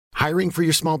Hiring for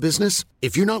your small business?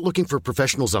 If you're not looking for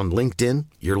professionals on LinkedIn,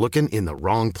 you're looking in the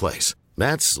wrong place.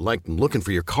 That's like looking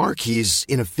for your car keys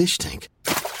in a fish tank.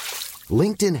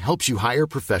 LinkedIn helps you hire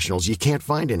professionals you can't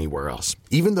find anywhere else,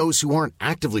 even those who aren't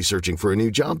actively searching for a new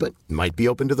job but might be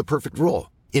open to the perfect role.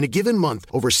 In a given month,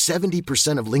 over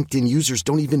 70% of LinkedIn users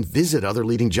don't even visit other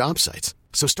leading job sites.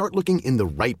 So start looking in the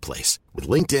right place. With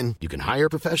LinkedIn, you can hire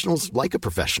professionals like a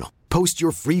professional. Post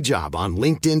your free job on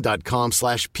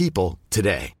linkedin.com/people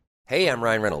today. Hey, I'm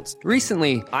Ryan Reynolds.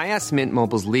 Recently, I asked Mint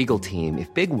Mobile's legal team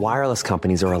if big wireless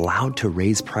companies are allowed to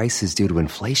raise prices due to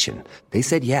inflation. They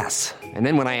said yes. And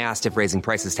then when I asked if raising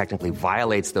prices technically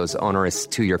violates those onerous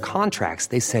two-year contracts,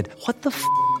 they said, what the f***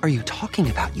 are you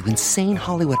talking about, you insane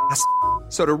Hollywood ass f-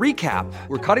 So to recap,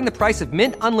 we're cutting the price of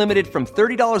Mint Unlimited from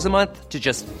 $30 a month to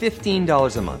just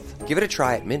 $15 a month. Give it a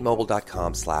try at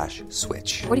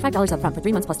mintmobile.com/switch. $45 up front for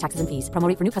 3 months plus taxes and fees. Promo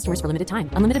rate for new customers for limited time.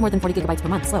 Unlimited more than 40 gigabytes per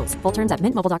month. Slows full terms at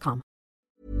mintmobile.com.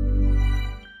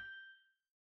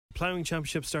 Ploughing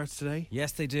Championship starts today.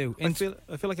 Yes, they do. I feel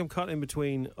like I'm caught in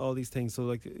between all these things. So,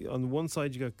 like, on one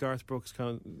side you got Garth Brooks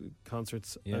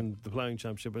concerts and the Ploughing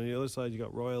Championship, and on the other side you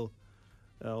got Royal,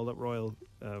 all that Royal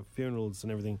funerals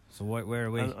and everything. So where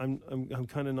are we? And I'm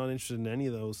kind of not interested in any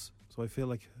of those. So I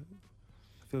feel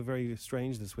very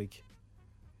strange this week.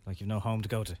 Like you've no home to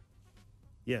go to.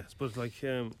 Yes, but like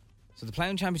so the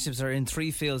Ploughing Championships are in 3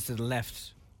 fields to the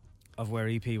left of where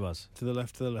EP was. To the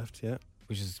left, yeah.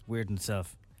 Which is weird in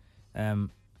itself.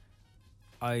 I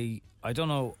don't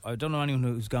know anyone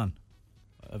who's gone.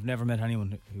 I've never met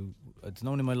anyone who it's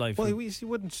known in my life. Well, you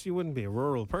wouldn't be a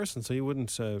rural person, so you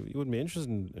wouldn't be interested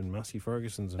in Massey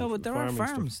Ferguson's. No, but there are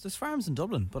farms. Stuff. There's farms in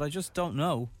Dublin, but I just don't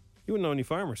know. You wouldn't know any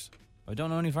farmers. I don't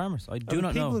know any farmers. I do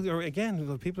not know.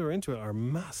 People who are into it are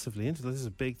massively into it. This is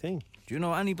a big thing. Do you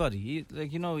know anybody?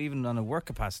 Even on a work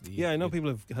capacity. Yeah, I know people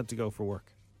have had to go for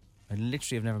work. I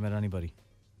literally have never met anybody.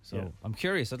 So I'm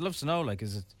curious. I'd love to know. Like,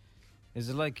 is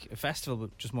it like a festival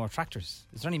with just more tractors?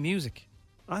 Is there any music?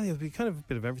 I think it'll be kind of a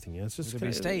bit of everything. Yeah, it's just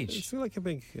a stage. It's like a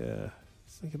big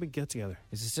get together.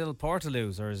 Is it still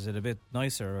Portaloos or is it a bit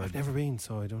nicer? I've never been,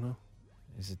 so I don't know.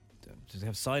 Is it? Do they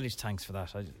have silage tanks for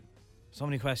that? So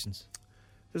many questions.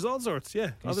 There's all sorts.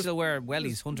 Yeah, you still wear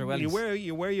wellies, hunter wellies.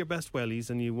 You wear your best wellies,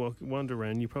 and you wander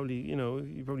around. You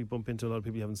probably bump into a lot of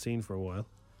people you haven't seen for a while.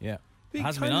 Yeah. It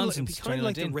hasn't been on since 2019.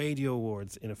 Like the radio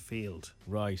awards in a field.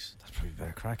 Right. That's probably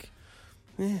better crack.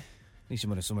 Yeah. At least you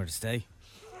might have somewhere to stay.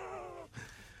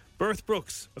 Garth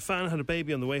Brooks, a fan had a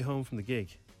baby on the way home from the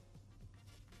gig.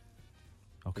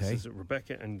 Okay. This is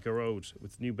Rebecca and Garode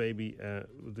with new baby. They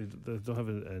don't have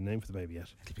a name for the baby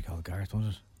yet. It'll be called Garth, won't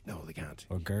it? No, they can't.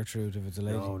 Or Gertrude if it's a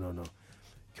lady. No.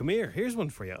 Come here. Here's one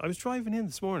for you. I was driving in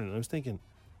this morning and I was thinking,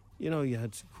 you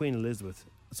had Queen Elizabeth,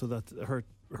 so that her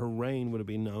reign would have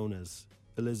been known as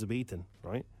Elizabethan,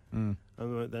 right? Mm.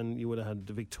 And then you would have had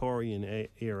the Victorian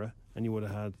era, and you would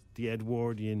have had the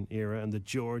Edwardian era and the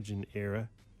Georgian era.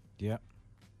 Yeah.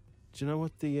 Do you know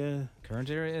what the current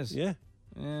era is? Yeah.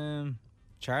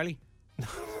 Charlie.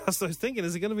 That's what I was thinking.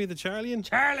 Is it going to be the Charlian?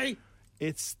 Charlie.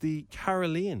 It's the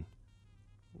Carolean.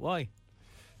 Why?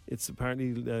 It's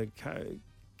apparently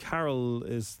Carol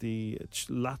is the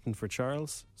Latin for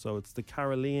Charles, so it's the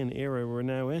Carolean era we're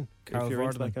now in. Carol if you're Vorderman.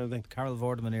 into that kind of thing. Carol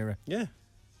Vorderman era. Yeah.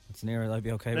 It's an era that I'd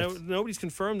be okay with. Nobody's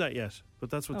confirmed that yet, but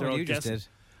that's what they're all guessing. Just did.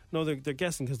 No, they're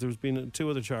guessing because there's been 2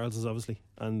 other Charleses, obviously,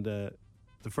 and the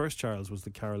first Charles was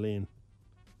the Carolean.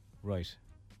 Right.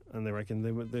 And they reckon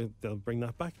they'll bring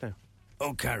that back now.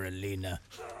 Oh, Carolina.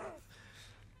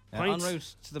 En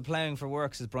route to the ploughing for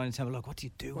work, says Brian Temple. Look, what do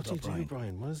you do? What do you do,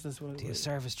 Brian? What is this? Do you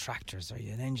service tractors? Are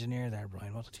you an engineer there,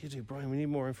 Brian? What do you do, Brian? We need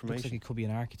more information. Looks like he could be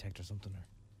an architect or something, or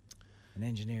an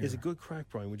engineer. Is it good crack,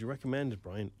 Brian? Would you recommend it,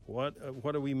 Brian? What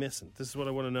are we missing? This is what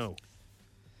I want to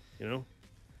know.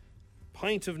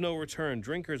 Pint of no return.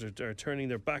 Drinkers are turning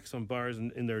their backs on bars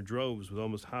in their droves, with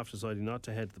almost half deciding not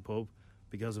to head to the pub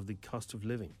because of the cost of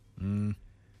living.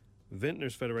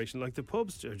 Vintners Federation, like the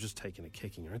pubs are just taking a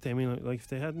kicking, aren't they? I mean, like if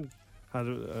they hadn't had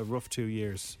a rough 2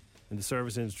 years in the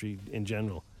service industry in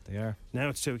general, they are. Now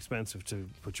it's too expensive to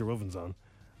put your ovens on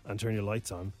and turn your lights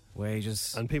on.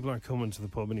 Wages. And people aren't coming to the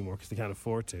pub anymore because they can't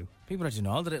afford to. People are doing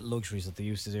all the little luxuries that they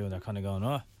used to do, and they're kind of going,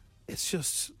 oh. It's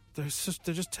just they're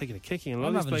just taking a kicking. And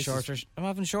I'm having shorter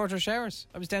showers.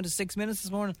 I was down to 6 minutes this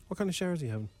morning. What kind of showers are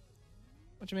you having?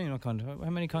 What do you mean? What kind? How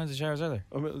many kinds of showers are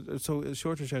there? So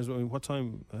shorter showers. What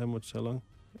time? How much? How long?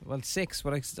 Well, 6.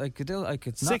 But I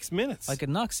could 6 minutes. I could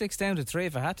knock 6 down to 3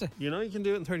 if I had to. You can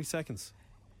do it in 30 seconds.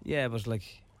 Yeah, but like,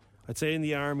 I'd say in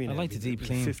the army. I like to deep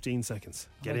clean. 15 seconds.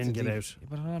 Get in, get out.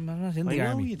 But I'm not in the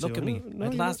army. Look at me.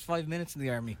 I'd last 5 minutes in the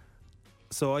army.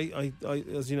 So I,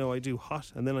 as you know, I do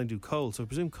hot and then I do cold. So I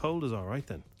presume cold is all right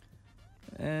then,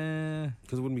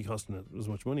 because it wouldn't be costing it as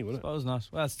much money, would it? Suppose not.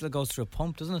 Well, it still goes through a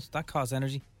pump, doesn't it? That costs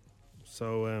energy.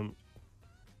 So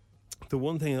the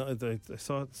one thing I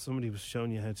saw, somebody was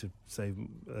showing you how to save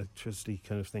electricity,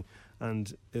 kind of thing,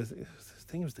 and I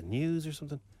think it was the news or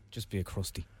something. Just be a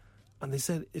crusty. And they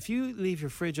said, if you leave your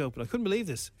fridge open, I couldn't believe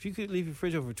this, if you could leave your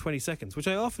fridge open for 20 seconds, which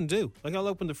I often do. Like, I'll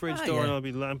open the fridge door and I'll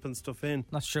be lamping stuff in.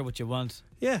 Not sure what you want.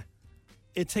 Yeah.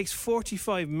 It takes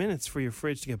 45 minutes for your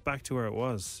fridge to get back to where it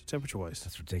was, temperature-wise.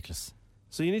 That's ridiculous.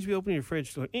 So you need to be opening your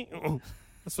fridge to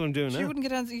that's what I'm doing now. You wouldn't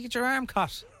get your arm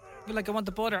cut. You'd be like, I want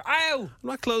the butter. Ow! I'm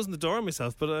not closing the door on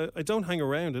myself, but I don't hang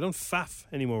around. I don't faff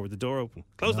anymore with the door open.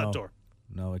 Close that door.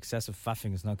 No, excessive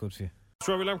faffing is not good for you.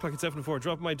 Strawberry alarm clock at 7:04.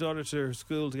 Dropping my daughter to her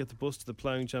school to get the bus to the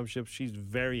ploughing championship. She's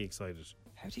very excited.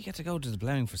 How do you get to go to the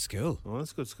ploughing for school? Oh,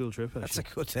 that's a good school trip, actually. That's a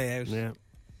good day out. Yeah.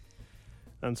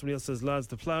 And somebody else says, lads,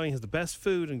 the ploughing has the best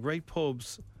food and great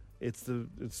pubs. It's the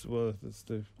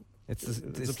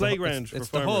playground for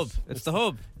farmers. It's the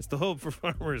hub. It's the hub for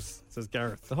farmers, says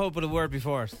Gareth. The hub with a word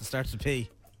before it that starts with P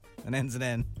and ends in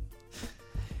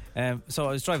N. So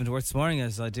I was driving to work this morning,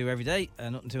 as I do every day,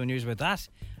 nothing too unusual about that.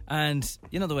 And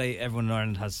you know the way everyone in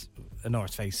Ireland has a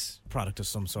North Face product of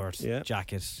some sort,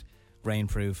 jacket,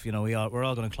 rainproof. You know, we're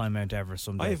all going to climb Mount Everest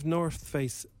someday. I have North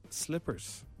Face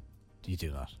slippers. You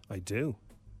do not? I do.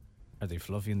 Are they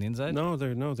fluffy on the inside? No,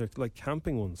 they're like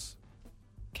camping ones.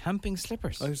 Camping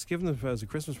slippers? I was given them as a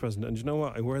Christmas present, and you know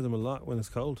what? I wear them a lot when it's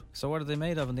cold. So what are they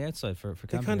made of on the outside for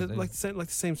camping? They kind of like the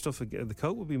same stuff the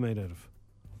coat would be made out of.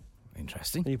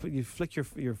 Interesting. And you flick your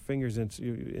fingers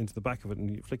into the back of it,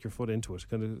 and you flick your foot into it.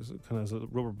 Kind of has a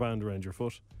rubber band around your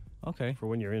foot. Okay. For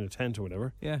when you're in a tent or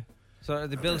whatever. Yeah. So are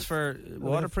they built for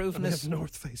waterproofness? They have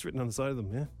North Face written on the side of them.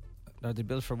 Yeah. Are they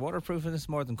built for waterproofness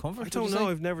more than comfort? I don't know.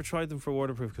 I've never tried them for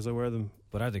waterproof because I wear them.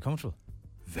 But are they comfortable?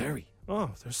 Very.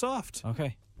 Oh, they're soft.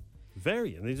 Okay.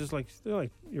 Very, and they're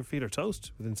like your feet are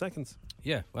toast within seconds.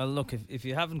 Yeah. Well, look, if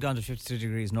you haven't gone to 52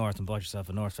 degrees north and bought yourself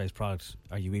a North Face product,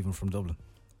 are you even from Dublin?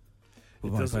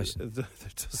 There does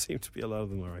seem to be a lot of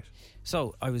them, all right.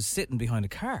 So I was sitting behind a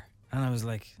car, and I was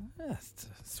like,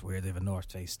 it's weird they have a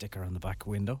North Face sticker on the back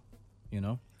window, you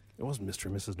know? It wasn't Mr.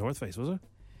 and Mrs. North Face, was it?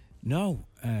 No,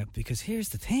 because here's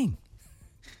the thing.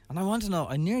 And I want to know,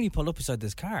 I nearly pulled up beside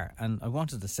this car, and I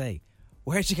wanted to say,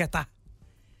 where'd you get that?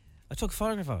 I took a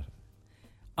photograph of it.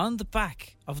 On the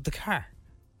back of the car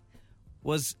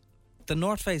was the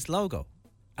North Face logo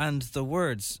and the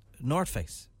words North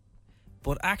Face.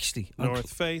 But actually...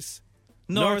 North Face.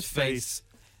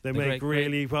 They The make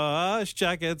really posh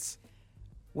jackets.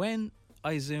 When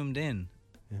I zoomed in,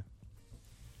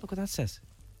 look what that says.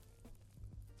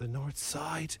 The North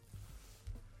Side.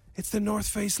 It's the North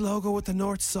Face logo with the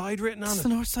North Side written on it. It's the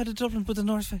North Side of Dublin with the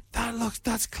North Face.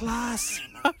 That's class.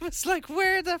 I was like,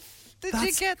 where the did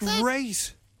you get that? That's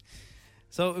great.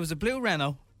 So it was a blue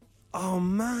Renault. Oh,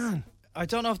 man. I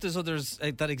don't know if there's others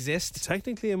that exist.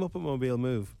 Technically a Muppet Mobile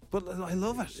move, but I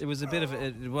love it. It was a bit of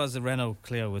it was a Renault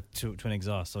Clio with twin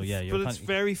exhausts, so yeah. But it's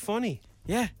very funny.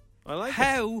 Yeah. I like it.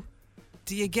 How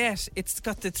do you get... It's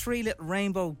got the 3 little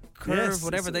rainbow curve,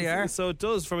 whatever they are. So it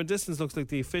does, from a distance, looks like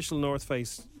the official North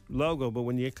Face logo, but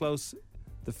when you get close,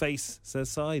 the face says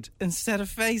side. Instead of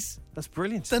face. That's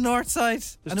brilliant. The North Side.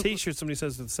 There's T-shirts, somebody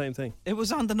says the same thing. It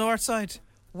was on the North Side.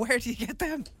 Where do you get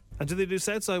them? And do they do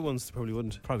South Side ones? They probably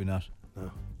wouldn't. Probably not. No.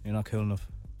 You're not cool enough.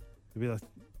 It'd be like,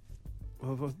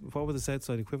 what would the South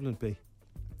Side equivalent be?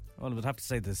 Well, I would have to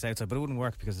say the South Side, but it wouldn't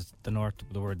work because it's the North.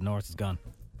 The word North is gone.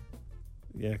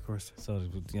 Yeah, of course. So,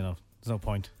 you know, there's no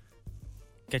point.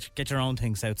 Get your own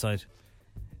thing, South Side.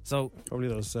 So probably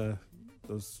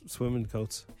those swimming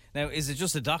coats. Now, is it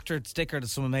just a doctored sticker that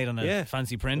someone made on a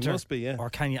fancy printer? It must be, yeah. Or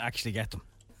can you actually get them?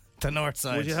 The North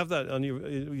Side. Would you have that on you?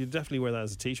 You definitely wear that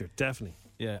as a T-shirt. Definitely.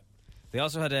 Yeah. They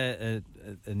also had a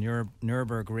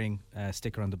Nürburgring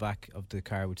sticker on the back of the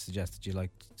car, which suggested you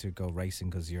like to go racing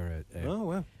because you're a. Oh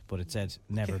well. But it said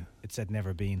never. Yeah. It said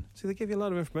never been. See, they give you a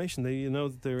lot of information. They, you know,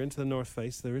 that they're into the North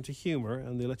Face. They're into humour,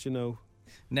 and they let you know.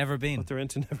 Never been. What they're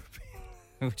into. Never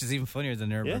been. Which is even funnier than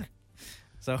Nürburgring. Yeah.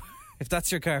 So, if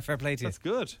that's your car, fair play to you. That's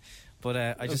good. But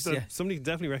I just somebody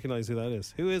definitely recognise who that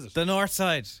is. Who is it? The North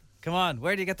Side. Come on,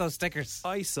 where do you get those stickers?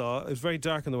 I saw, it was very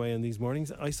dark on the way in these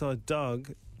mornings, I saw a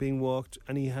dog being walked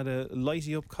and he had a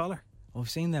lighty up collar. Oh,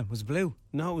 I've seen them. Was it blue?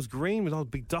 No, it was green with all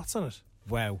big dots on it.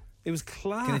 Wow. It was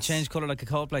class. Can it change colour like a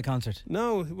Coldplay concert?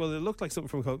 No, well, it looked like something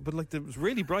from a Coldplay, but like it was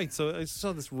really bright, so I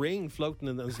saw this ring floating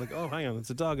and I was like, oh, hang on, it's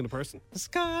a dog and a person. The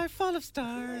sky full of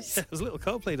stars. Yeah, it was a little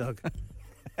Coldplay dog.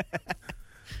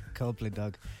 Coldplay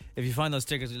dog. If you find those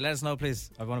stickers, let us know, please.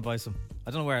 I want to buy some.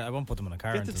 I don't know where. I won't put them in a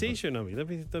car. Get the T-shirt, Nobby.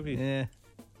 That'd be. Yeah.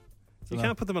 You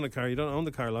can't put them on a car. You don't own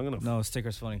the car long enough. No,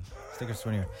 stickers funny. Stickers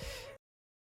funnier.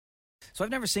 So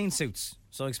I've never seen Suits.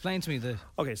 So explain to me the.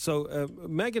 Okay, so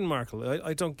Meghan Markle,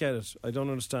 I don't get it. I don't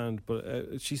understand,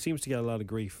 but she seems to get a lot of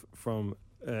grief from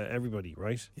everybody,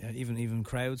 right? Yeah, even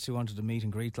crowds who wanted to meet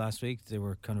and greet last week, they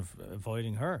were kind of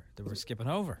avoiding her. They were skipping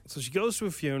over. So she goes to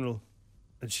a funeral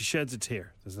and she sheds a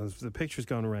tear. The picture's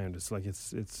gone around. It's like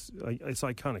it's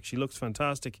iconic. She looks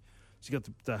fantastic. She's got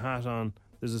the hat on.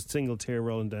 There's a single tear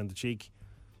rolling down the cheek.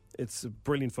 It's a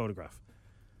brilliant photograph.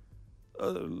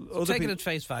 Taking it at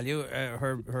face value,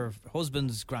 her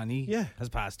husband's granny has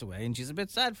passed away, and she's a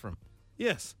bit sad for him.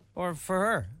 Yes, or for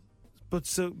her. But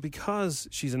so because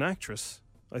she's an actress,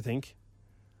 I think,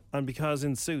 and because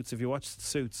in Suits, if you watch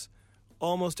Suits,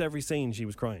 almost every scene she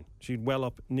was crying. She'd well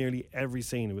up nearly every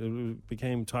scene. It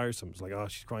became tiresome. It's like, oh,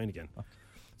 she's crying again. Okay.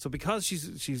 So because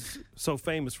she's so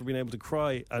famous for being able to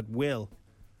cry at will.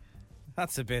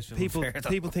 That's a bit people unfair,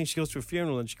 think she goes to a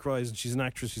funeral and she cries and she's an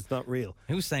actress. She's not real.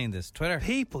 Who's saying this? Twitter?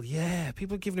 People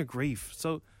giving her grief.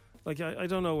 So, like, I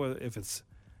don't know if it's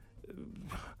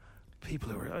people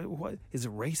who are. What is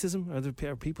it? Racism?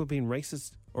 Are people being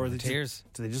racist, or do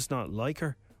they just not like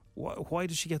her? Why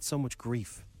does she get so much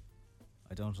grief?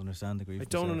 I don't understand the grief. I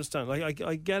don't understand. Like,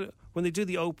 I get it when they do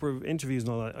the Oprah interviews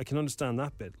and all that. I can understand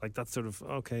that bit. Like, that's sort of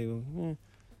okay. Well,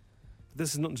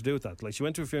 this has nothing to do with that. Like, she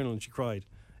went to a funeral and she cried.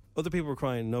 Other people were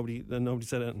crying. Nobody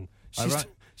said anything.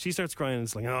 She starts crying and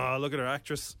it's like, oh, look at her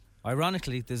actress.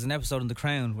 Ironically, there's an episode in The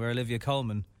Crown where Olivia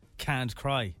Colman can't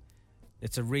cry.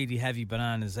 It's a really heavy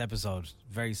bananas episode.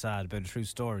 Very sad, about a true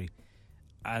story.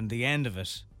 And the end of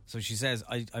it, so she says,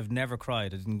 I've never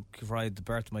cried. I didn't cry at the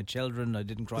birth of my children. I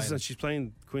didn't cry. She's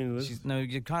playing Queen Elizabeth. No,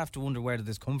 you have to wonder, where did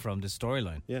this come from, this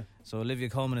storyline? Yeah. So Olivia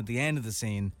Colman at the end of the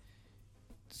scene,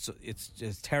 so it's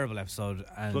a terrible episode.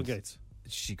 And Floodgates.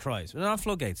 She cries. Well, not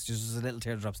floodgates, just a little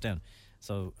tear drops down.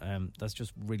 So that's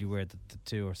just really weird that the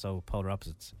two are so polar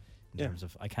opposites in terms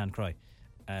of I can't cry.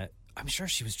 I'm sure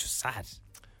she was just sad.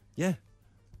 Yeah.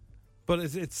 But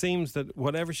it seems that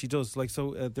whatever she does, like,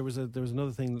 so there was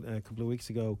another thing a couple of weeks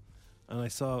ago, and I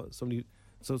saw somebody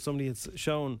had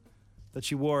shown that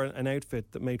she wore an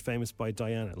outfit that made famous by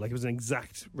Diana. Like, it was an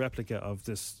exact replica of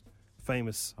this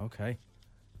famous. Okay.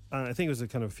 And I think it was a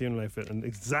kind of funeral outfit and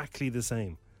exactly the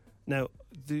same. Now,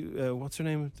 what's her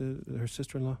name? Her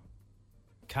sister-in-law?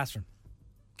 Catherine.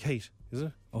 Kate, is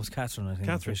it? Oh, it's Catherine, I think.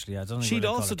 Catherine. Officially. I don't know. She'd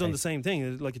also done the same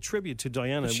thing, like a tribute to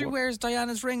Diana. But she wears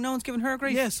Diana's ring. No one's giving her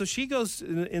grief. Yeah, so she goes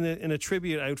in a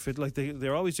tribute outfit, like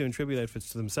they're always doing tribute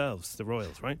outfits to themselves, the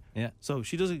royals, right? Yeah. So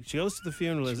she goes to the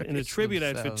funeral in a tribute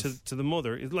outfit to the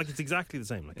mother. It's exactly the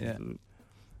same. Like, yeah.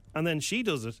 And then she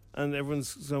does it, and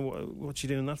everyone's going, "What's she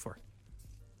doing that for?"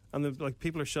 And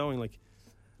people are showing like.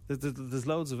 There's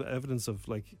loads of evidence of,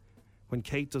 like, when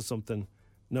Kate does something,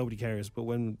 nobody cares, but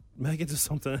when Meghan does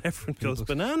something, everyone goes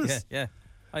bananas. Yeah.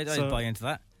 I'd buy into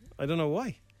that. I don't know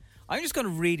why. I'm just going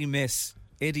to really miss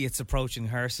idiots approaching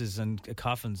hearses and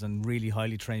coffins and really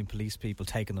highly trained police people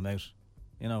taking them out.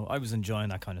 You know, I was enjoying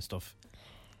that kind of stuff.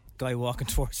 Guy walking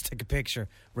towards to take a picture,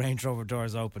 Range Rover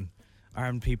doors open,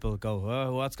 armed people go,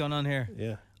 oh, what's going on here?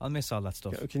 Yeah. I'll miss all that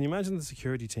stuff. Can you imagine the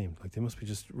security team? Like, they must be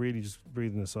just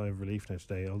breathing a sigh of relief now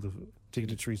today. All the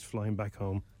dignitaries flying back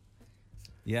home.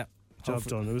 Yeah. Job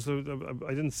done. It was.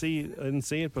 I didn't see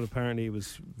it, but apparently it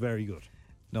was very good.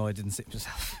 No, I didn't see it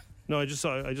myself. No, I just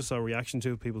saw a reaction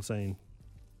to it, people saying,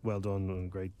 well done and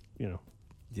great, you know.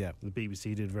 Yeah. The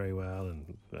BBC did very well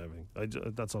and everything.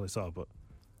 That's all I saw. But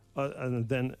and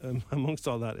then amongst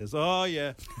all that is, oh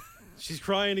yeah, she's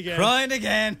crying again. Crying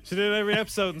again. She did every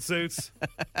episode in Suits.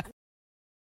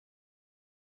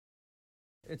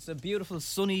 It's a beautiful,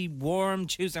 sunny, warm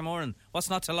Tuesday morning. What's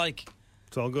not to like?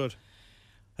 It's all good.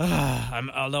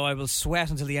 Although I will sweat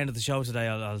until the end of the show today,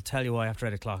 I'll tell you why after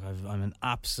 8 o'clock. I'm an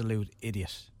absolute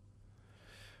idiot.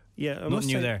 Yeah, I must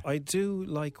say, I do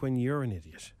like when you're an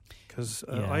idiot. Because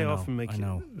I often make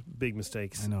big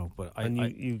mistakes. I know, but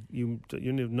you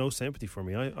have no sympathy for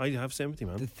me. I have sympathy,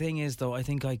 man. The thing is, though, I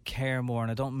think I care more,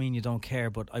 and I don't mean you don't care,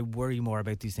 but I worry more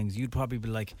about these things. You'd probably be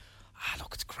like,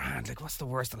 look, it's grand. Like, what's the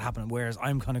worst that'll happen? Whereas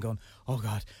I'm kind of going, oh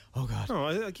God. No,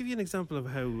 I'll give you an example of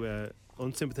how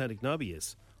unsympathetic Nobby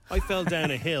is. I fell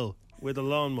down a hill with a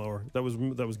lawnmower that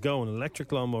was going, an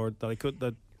electric lawnmower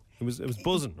that it was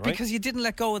buzzing, right? Because you didn't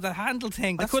let go of the handle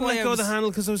thing. I couldn't let go of the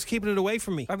handle because I was keeping it away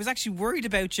from me. I was actually worried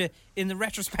about you in the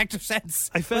retrospective sense.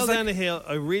 I fell down a hill.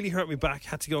 I really hurt my back.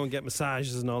 Had to go and get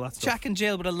massages and all that stuff. Jack in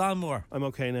jail with a lawnmower. I'm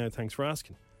okay now. Thanks for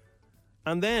asking.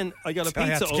 And then I got a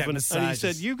pizza oven, and he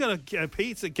said, "You got a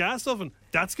pizza gas oven?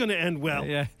 That's going to end well."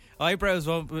 Yeah, Eyebrows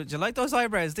won't. Do you like those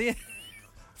eyebrows? Do you?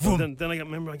 Well, then I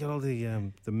got all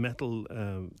the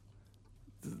metal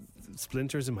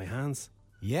splinters in my hands.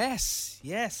 Yes.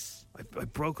 I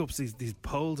broke up these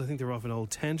poles. I think they were off an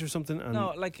old tent or something. And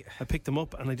No, like I picked them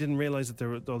up and I didn't realise that there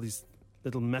were all these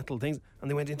little metal things,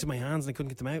 and they went into my hands and I couldn't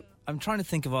get them out. I'm trying to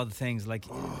think of all the things like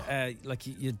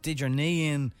you did your knee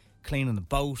in cleaning the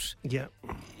boat. Yeah,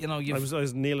 You know, I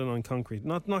was kneeling on concrete.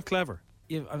 Not clever.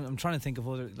 I'm trying to think of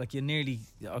other, like you nearly.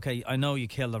 Okay, I know you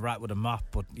killed a rat with a mop,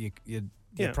 but you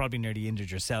probably nearly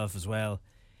injured yourself as well.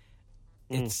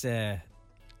 It's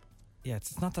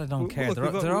it's not that I don't care.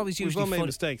 They're always we've usually all made fun.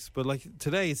 mistakes, but like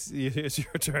today it's your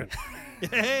turn.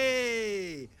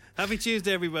 Hey, happy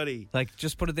Tuesday, everybody! Like,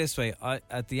 just put it this way: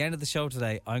 at the end of the show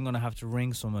today, I'm going to have to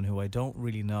ring someone who I don't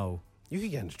really know. You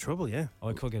could get into trouble, yeah. Oh,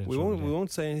 I could get into we trouble. We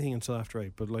won't say anything until after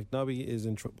 8, but like Nobby is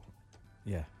in trouble.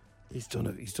 Yeah, He's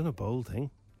done a bold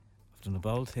thing. I've done a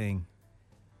bold thing.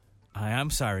 I am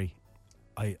sorry.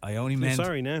 I only You're meant.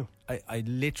 sorry now. I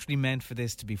literally meant for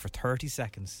this to be for 30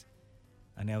 seconds,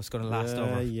 and now it's going to last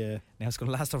over. Yeah. Now it's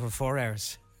going to last over 4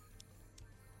 hours.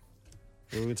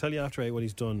 Well, we'll tell you after 8 what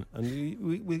he's done, and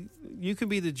you can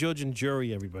be the judge and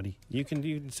jury. Everybody, you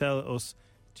can tell us.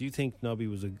 Do you think Nobby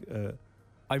was a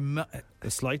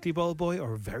slightly bold boy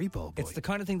or a very bold boy? It's the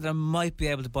kind of thing that I might be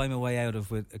able to buy my way out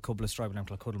of with a couple of Strawberry Alarm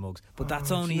Clock cuddle mugs, but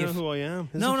that's only do you know if. who I am?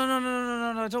 No,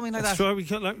 I don't mean like that. Strawberry,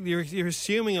 you're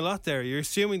assuming a lot there. You're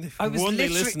assuming that one, they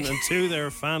listen, and two, they're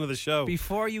a fan of the show.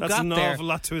 Before you that's got an there, awful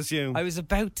lot to assume. I was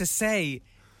about to say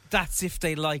that's if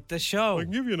they like the show. I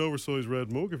can give you an oversized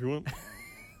red mug if you want.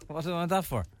 What do I want that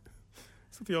for?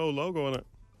 It's got the old logo on it.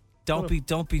 Don't be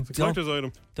collector's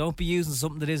item. Don't be using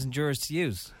something that isn't yours to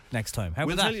use next time. How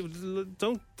We'll about tell that?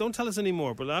 you, don't tell us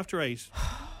anymore. But after 8,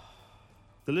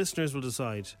 the listeners will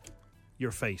decide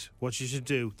your fate, what you should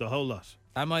do, the whole lot.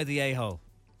 Am I the a-hole?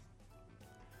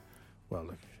 Well,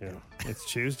 look,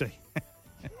 it's Tuesday.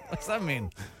 What's that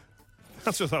mean?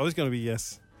 That's just always going to be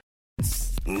yes.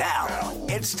 Now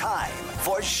it's time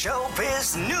for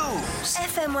Showbiz News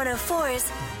FM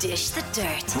 104's Dish the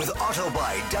Dirt. with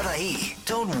Autobuy.ie.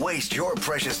 Don't waste your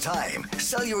precious time.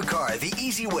 Sell your car the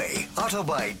easy way.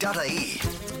 Autobuy.ie.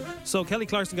 So Kelly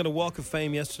Clarkson got a Walk of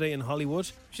Fame yesterday in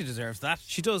Hollywood. She deserves that.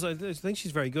 She does. I think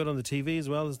she's very good on the TV as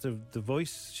well as the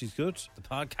voice. She's good. The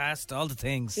podcast, all the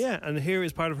things. Yeah, and here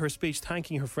is part of her speech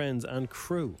thanking her friends and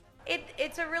crew.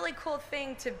 It's a really cool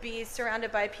thing to be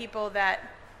surrounded by people that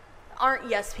aren't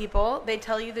yes people. They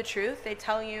tell you the truth. They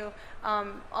tell you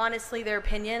honestly their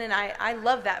opinion, and I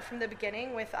love that from the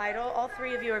beginning with Idol. All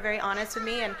three of you are very honest with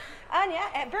me, and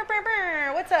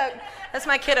what's up? That's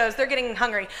my kiddos. They're getting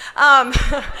hungry.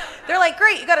 They're like,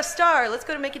 great, you got a star. Let's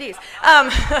go to Mickey D's.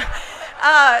 But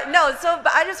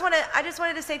I just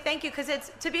wanted to say thank you, because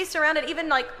it's to be surrounded, even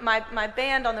like my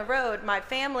band on the road, my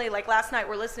family, like last night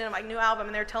we're listening to my new album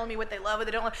and they're telling me what they love, what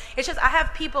they don't love. It's just I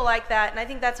have people like that, and I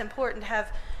think that's important to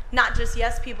have not just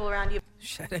yes people around you.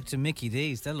 Shout out to Mickey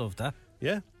D's. They love that.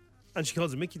 Yeah, and she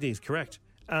calls it Mickey D's, correct.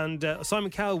 And Simon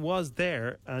Cowell was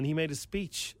there, and he made a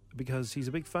speech because he's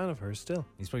a big fan of hers still.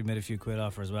 He's probably made a few quid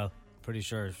off her as well. Pretty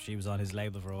sure she was on his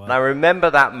label for a while. And I remember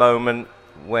that moment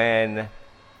when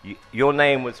your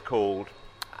name was called,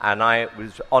 and I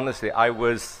was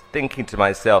thinking to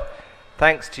myself,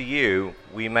 thanks to you,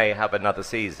 we may have another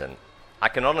season. I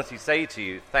can honestly say to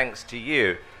you, thanks to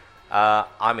you,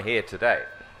 I'm here today.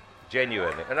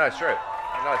 Genuinely. No, it's true. No,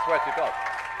 I swear to God.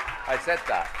 I said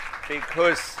that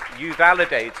because you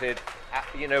validated,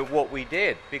 what we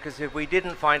did. Because if we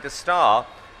didn't find a star,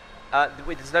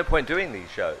 there's no point doing these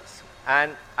shows.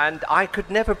 And I could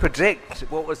never predict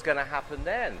what was going to happen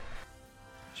then.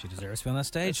 She deserves to be on that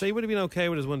stage. So he would have been okay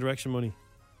with his One Direction money.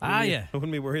 Yeah. I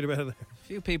wouldn't be worried about it. A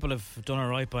few people have done all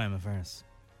right by him, in fairness.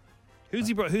 Who's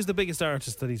Who's the biggest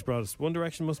artist that he's brought us? One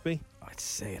Direction must be. I'd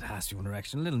say it has to be One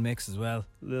Direction. A little mix as well.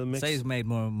 Little mix. Say he's made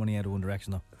more money out of One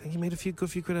Direction, though. I think he made a few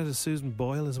quid out of Susan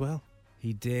Boyle as well.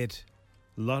 He did.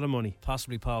 A lot of money.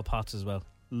 Possibly Paul Potts as well.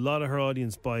 A lot of her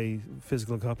audience buy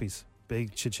physical copies.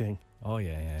 Big cha-ching. Oh,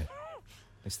 yeah.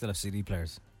 They still have CD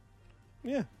players.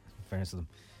 Yeah. In fairness to them.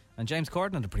 And James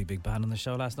Corden had a pretty big band on the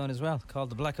show last night as well, called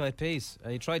the Black Eyed Peas.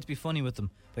 He tried to be funny with them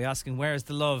by asking, where's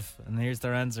the love? And here's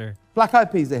their answer. Black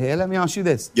Eyed Peas are here. Let me ask you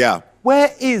this. Yeah.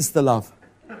 Where is the love?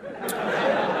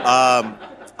 I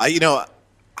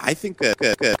think that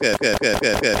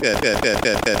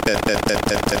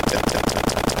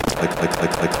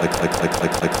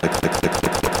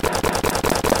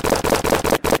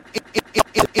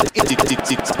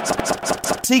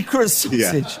Secret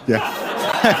sausage.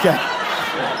 Yeah. Okay.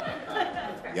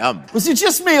 Yum. Was it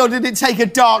just me, or did it take a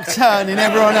dark turn in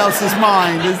everyone else's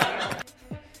mind?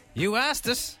 You asked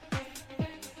us.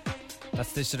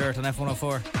 That's Dish the Dirt on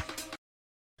F104.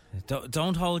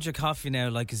 Don't hold your coffee now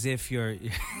like as if you're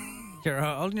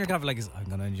holding your coffee like I'm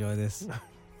going to enjoy this.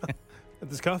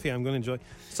 This coffee I'm going to enjoy.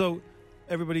 So,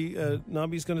 everybody,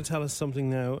 Nobby's going to tell us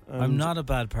something now. I'm not a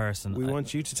bad person. We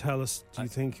want you to tell us, do you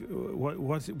think,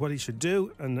 what he should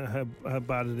do and how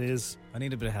bad it is? I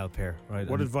need a bit of help here, right?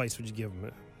 What advice would you give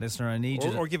him? Listener, I need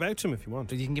you or give out to him if you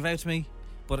want. You can give out to me,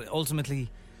 but ultimately,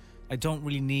 I don't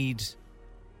really need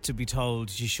to be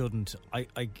told you shouldn't. I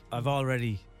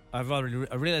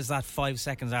realised that 5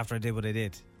 seconds after I did what I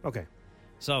did. Okay.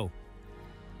 So,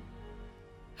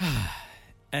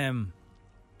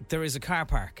 there is a car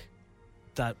park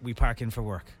that we park in for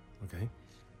work. Okay.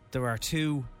 There are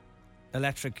 2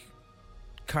 electric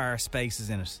car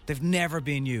spaces in it. They've never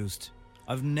been used.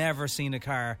 I've never seen a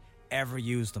car ever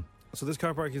use them. So this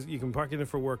car park you can park in it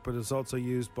for work, but it's also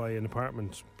used by an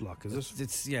apartment block, is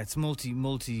it? It's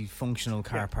multi-functional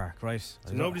car park, right?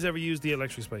 So nobody's ever used the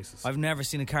electric spaces. I've never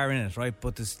seen a car in it, right?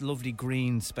 But there's lovely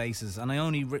green spaces, and I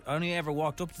only ever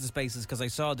walked up to the spaces because I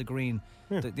saw the green.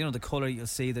 Yeah. The colour you'll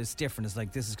see that's different. It's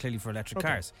like this is clearly for electric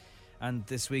cars. And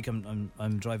this week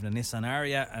I'm driving a Nissan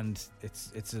Ariya, and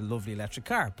it's a lovely electric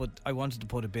car. But I wanted to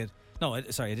put a bit. No, I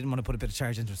didn't want to put a bit of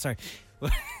charge into it. Sorry.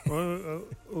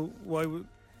 Why would?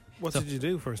 What did you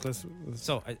do first?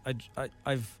 So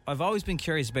I've always been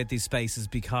curious about these spaces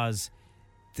because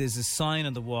there's a sign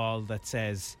on the wall that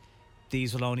says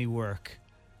these will only work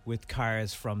with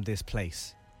cars from this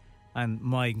place, and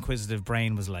my inquisitive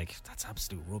brain was like, that's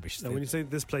absolute rubbish. Now, when you say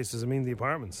this place, does it mean the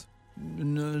apartments?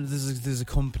 No, there's a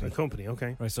company. A company,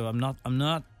 okay. Right, so I'm not.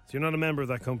 So you're not a member of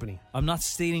that company. I'm not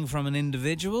stealing from an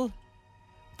individual,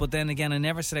 but then again, I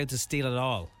never set out to steal at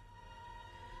all.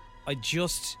 I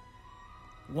just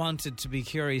wanted to be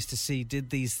curious to see, did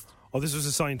these... Oh, this was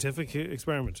a scientific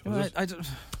experiment, was it? I don't...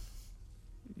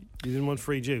 You didn't want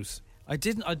free juice? I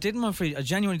didn't want free... I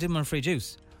genuinely didn't want free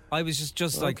juice. I was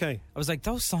just like... Okay. I was like,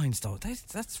 those signs, though,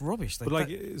 that's rubbish.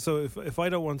 So if I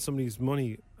don't want somebody's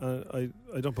money, I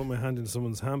don't put my hand in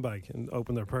someone's handbag and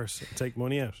open their purse and take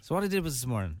money out. So what I did was this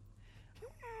morning,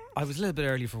 I was a little bit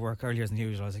early for work, earlier than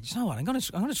usual. I was like, you know what, I'm going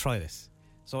to try this.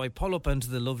 So I pull up into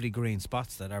the lovely green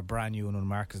spots that are brand new and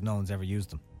unmarked because no one's ever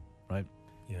used them, right?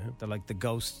 Yeah. They're like the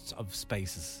ghosts of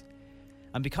spaces.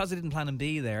 And because I didn't plan to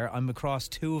be there, I'm across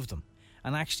 2 of them.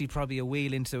 And actually probably a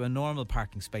wheel into a normal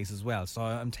parking space as well. So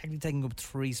I'm technically taking up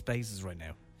 3 spaces right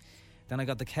now. Then I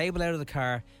got the cable out of the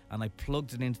car and I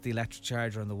plugged it into the electric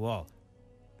charger on the wall.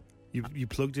 You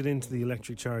plugged it into the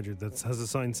electric charger that has a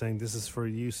sign saying this is for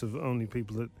use of only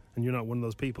people that... And you're not one of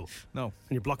those people. No.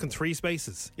 And you're blocking 3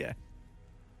 spaces. Yeah.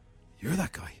 You're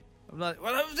that guy. I'm not,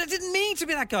 well, I didn't mean to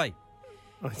be that guy.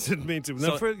 I didn't mean to.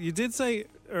 Now, you did say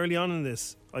early on in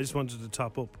this, I just wanted to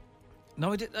top up.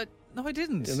 No, I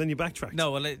didn't. And then you backtracked.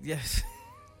 No, well, yes.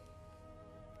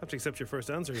 I have to accept your first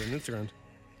answer here on Instagram.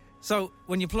 So,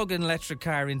 when you plug an electric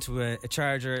car into a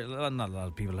charger, not a lot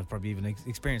of people have probably even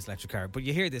experienced electric car, but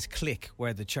you hear this click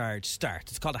where the charge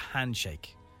starts. It's called a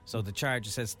handshake. So the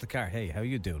charger says to the car, hey, how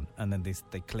you doing? And then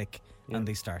they click and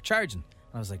they start charging.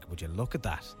 And I was like, would you look at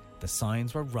that? The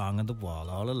signs were wrong on the wall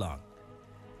all along.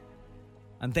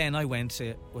 And then I went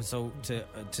to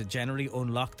generally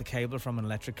unlock the cable from an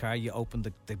electric car, you open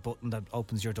the button that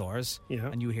opens your doors,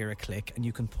 and you hear a click, and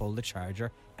you can pull the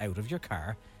charger out of your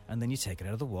car, and then you take it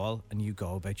out of the wall, and you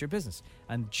go about your business.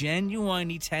 And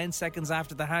genuinely, 10 seconds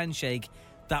after the handshake,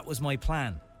 that was my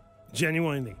plan.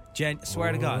 Genuinely?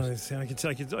 Swear to God. I could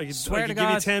swear to give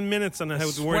God. you 10 minutes on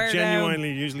how the word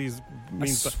genuinely usually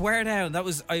means. I swear down. That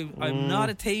was... I'm not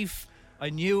a thief.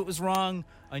 I knew it was wrong.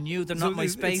 I knew they're not my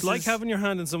spaces. It's like having your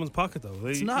hand in someone's pocket, though.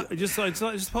 It's not. I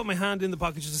just put my hand in the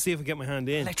pocket just to see if I get my hand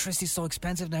in. Electricity's so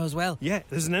expensive now as well. Yeah,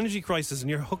 there's an energy crisis and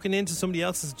you're hooking into somebody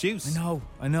else's juice.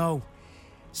 I know.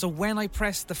 So when I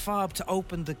pressed the fob to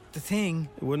open the thing...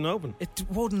 It wouldn't open. It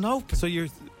wouldn't open. So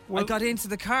I got into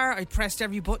the car, I pressed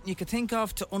every button you could think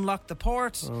of to unlock the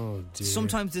port. Oh, dear.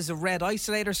 Sometimes there's a red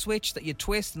isolator switch that you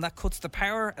twist and that cuts the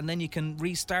power and then you can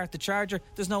restart the charger.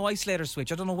 There's no isolator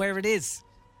switch. I don't know where it is.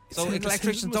 So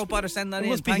electricians don't bother sending that in. It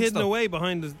must be hidden away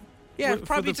behind the... Yeah,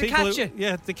 probably to catch you.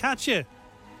 Yeah, to catch you.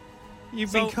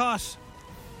 You've been caught.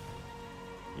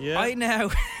 Yeah. I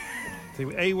know.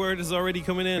 The A word is already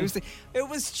coming in. It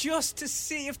was just to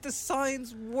see if the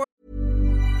signs were...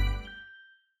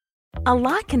 A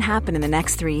lot can happen in the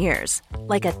next 3 years.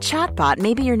 Like a chatbot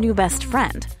may be your new best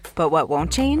friend. But what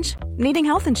won't change? Needing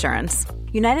health insurance.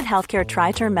 United Healthcare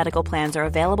Tri-Term Medical Plans are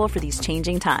available for these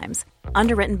changing times.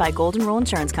 Underwritten by Golden Rule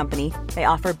Insurance Company, they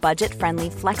offer budget-friendly,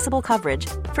 flexible coverage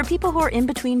for people who are in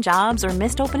between jobs or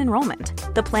missed open enrollment.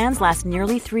 The plans last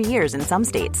nearly 3 years in some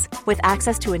states, with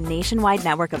access to a nationwide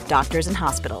network of doctors and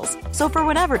hospitals. So for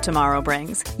whatever tomorrow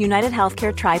brings, United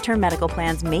Healthcare Tri-Term Medical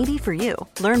Plans may be for you.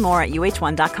 Learn more at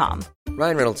uh1.com.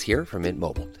 Ryan Reynolds here from Mint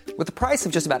Mobile. With the price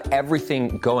of just about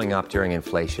everything going up during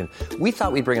inflation, we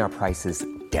thought we'd bring our prices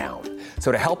down.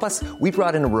 So to help us, we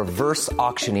brought in a reverse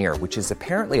auctioneer, which is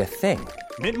apparently a thing.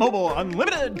 Mint Mobile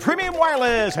Unlimited Premium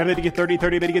Wireless. How to get 30,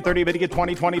 30, bit to get 30, bit to get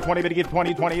 20, 20, 20, bit to get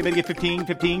 20, 20, bit to get 15,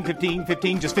 15, 15,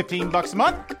 15, just $15 a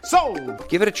month? Sold!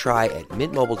 Give it a try at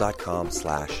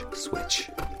mintmobile.com/switch.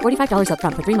 $45 up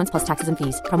front for 3 months plus taxes and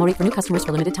fees. Promo rate for new customers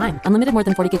for limited time. Unlimited more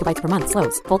than 40 gigabytes per month.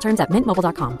 Slows full terms at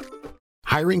mintmobile.com.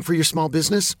 Hiring for your small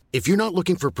business? If you're not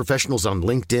looking for professionals on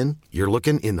LinkedIn, you're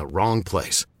looking in the wrong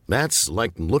place. That's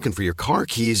like looking for your car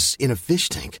keys in a fish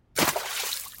tank.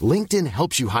 LinkedIn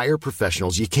helps you hire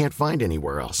professionals you can't find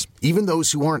anywhere else, even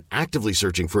those who aren't actively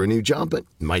searching for a new job but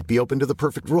might be open to the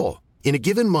perfect role. In a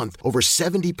given month, over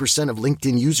 70% of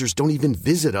LinkedIn users don't even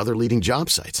visit other leading job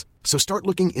sites. So start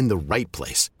looking in the right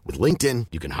place. With LinkedIn,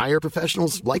 you can hire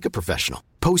professionals like a professional.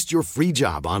 Post your free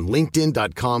job on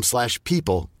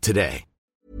linkedin.com/people today.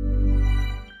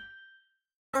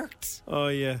 Oh,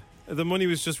 yeah. The money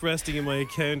was just resting in my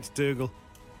account, Dougal.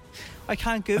 I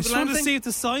can't Google I just wanted to anything. see if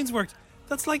the signs worked.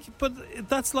 That's like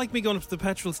me going up to the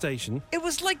petrol station. It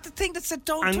was like the thing that said,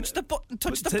 don't touch the button,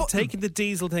 button. Taking the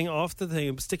diesel thing off the thing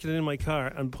and sticking it in my car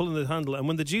and pulling the handle. And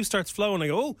when the juice starts flowing, I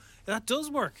go, oh, that does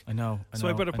work. I know. So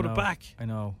I better put it back. I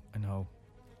know.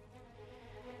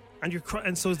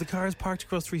 And so is the car is parked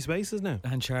across 3 spaces now?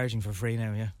 And charging for free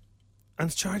now, yeah. And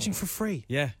it's charging for free?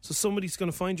 Yeah. So somebody's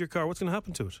going to find your car. What's going to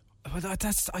happen to it? Well,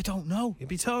 I don't know. You'd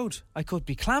be towed. I could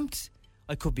be clamped.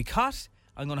 I could be caught.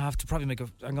 I'm going to have to I'm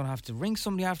going to have to ring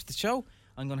somebody after the show.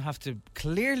 I'm going to have to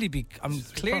clearly caught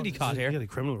here. You got a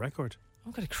criminal record.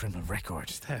 I've got a criminal record.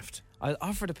 It's theft. I'll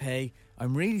offer to pay.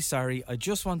 I'm really sorry. I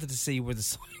just wanted to see where the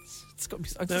signs... It's going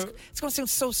to sound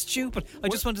so stupid. I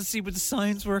just wanted to see where the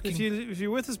signs working. If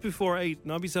you're with us before 8,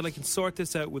 Nobby said I can sort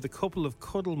this out with a couple of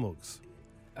cuddle mugs.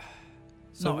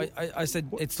 So no, I said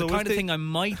it's the kind of thing I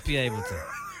might be able to.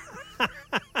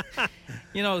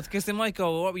 You know, because they might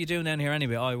go, what were you doing down here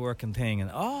anyway? I work and thing.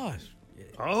 And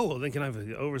well, they can have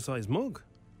an oversized mug.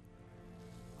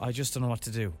 I just don't know what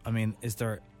to do. I mean, is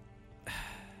there...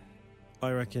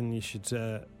 I reckon you should...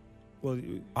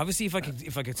 obviously, if I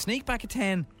could sneak back a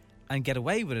 10 and get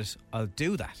away with it, I'll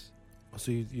do that.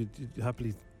 So you'd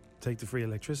happily take the free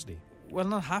electricity? Well,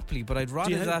 not happily, but I'd rather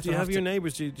do you have your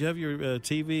neighbours? Do you have your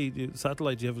TV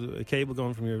satellite? Do you have a cable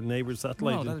going from your neighbour's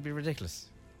satellite? No, that'd be ridiculous.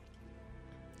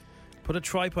 Put a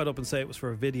tripod up and say it was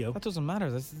for a video. That doesn't matter.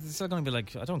 It's still going to be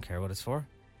like, I don't care what it's for.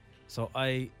 So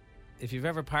if you've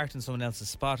ever parked in someone else's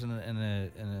spot in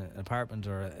an apartment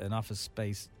or an office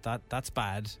space, that's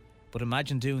bad. But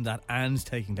imagine doing that and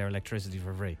taking their electricity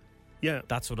for free. Yeah,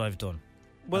 that's what I've done.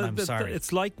 Well, I'm sorry.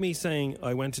 It's like me saying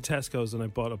I went to Tesco's and I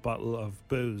bought a bottle of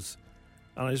booze,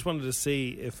 and I just wanted to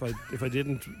see if I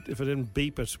didn't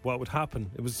beep it, what would happen.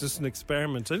 It was just an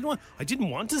experiment. I didn't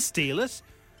want to steal it.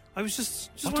 I was just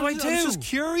what do I do? I was just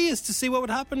curious to see what would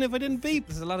happen if I didn't beep.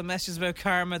 There's a lot of messages about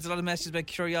karma. There's a lot of messages about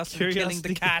curiosity killing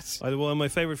the cat. Well, my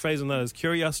favourite phrase on that is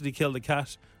curiosity killed the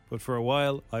cat, but for a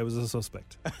while I was a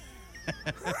suspect.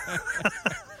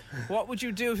 What would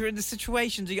you do if you're in this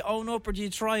situation? Do you own up or do you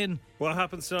try and... What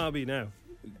happens to Nobby now?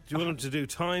 Do you want him to do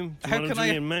time? Do you want him to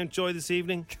be in Mountjoy this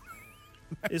evening?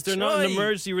 Is there not an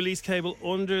emergency release cable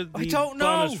under the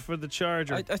bonnet for the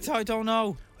charger? I don't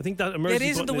know. I think that emergency It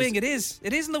is in the wing. It is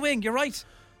in the wing. You're right.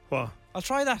 What? I'll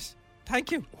try that.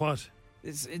 Thank you. What?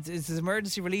 It's an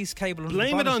emergency release cable under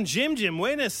Blame the it on Jim.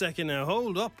 Wait a second now.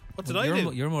 Hold up. What did I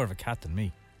do? You're more of a cat than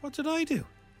me. What did I do?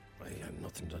 I had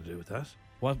nothing to do with that.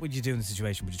 What would you do in the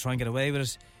situation? Would you try and get away with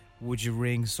it? Would you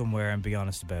ring somewhere and be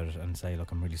honest about it and say,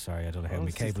 look, I'm really sorry, I don't know how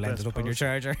my cable ended up in your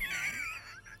charger?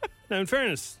 Now, in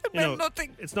fairness,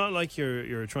 nothing. It's not like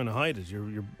you're trying to hide it.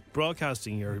 You're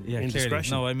broadcasting your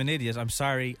indiscretion. No, I'm an idiot. I'm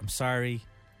sorry.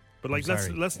 But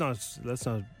let's not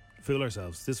fool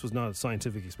ourselves. This was not a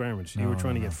scientific experiment. You were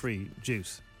trying to get free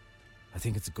juice. I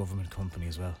think it's a government company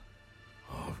as well.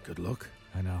 Oh, good luck.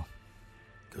 I know.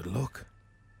 Good luck.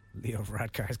 Leo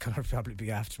Varadkar's going to probably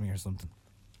be after me or something.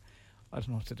 I don't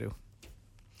know what to do.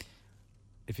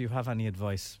 If you have any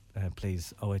advice,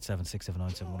 please,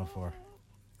 087-679-7104.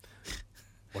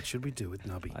 What should we do with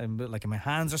Nobby? My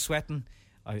hands are sweating.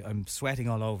 I'm sweating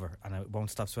all over, and I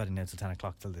won't stop sweating now till 10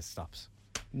 o'clock till this stops.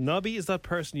 Nobby is that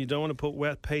person you don't want to put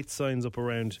wet paint signs up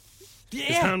around. Yeah.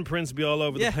 His handprints be all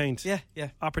over the paint. Yeah.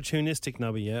 Opportunistic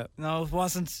Nobby, yeah. No, it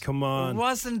wasn't. Come on. It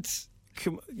wasn't.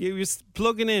 You were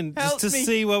plugging in Help just to me.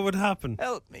 see what would happen.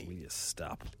 Help me. Will you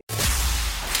stop?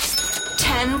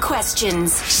 10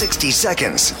 questions. 60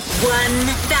 seconds.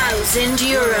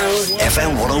 €1,000.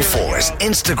 FM 104's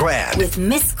Instagram. With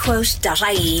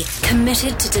misquote.ie.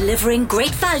 Committed to delivering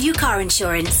great value car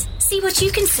insurance. See what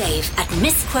you can save at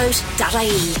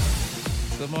misquote.ie.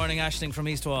 Good morning, Aisling from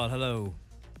Eastwall. Hello.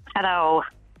 Hello.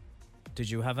 Did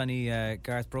you have any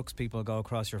Garth Brooks people go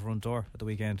across your front door at the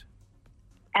weekend?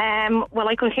 Well,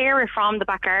 I could hear it from the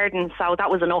back garden, so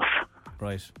that was enough.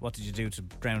 Right. What did you do to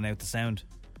drown out the sound?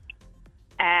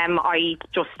 I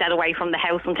just stayed away from the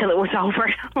house until it was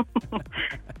over.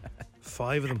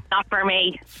 5 of them. Not for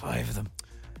me. 5 of them.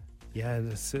 Yeah,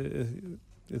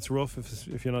 it's rough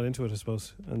if you're not into it, I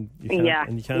suppose, and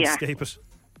you can't escape it.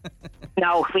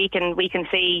 No, we can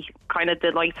see kind of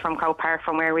the lights from Croke Park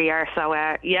from where we are. So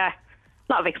a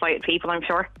lot of excited people, I'm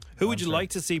sure. Who would you like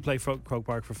to see play Croke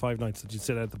Park for 5 nights? That you'd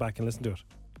sit out the back and listen to it?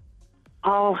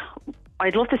 Oh,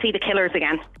 I'd love to see the Killers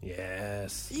again.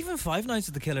 Yes. Even 5 nights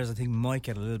of the Killers, I think, might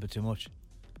get a little bit too much.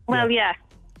 Well, yeah.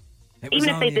 Even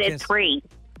if they did 3.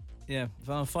 Yeah,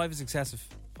 well, 5 is excessive.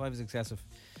 5 is excessive.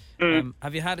 Mm.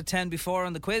 Have you had a 10 before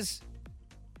on the quiz?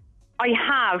 I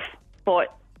have,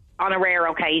 but on a rare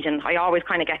occasion. I always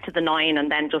kind of get to the 9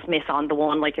 and then just miss on the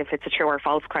 1, like if it's a true or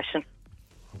false question.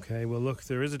 Okay, well, look,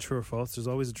 there is a true or false. There's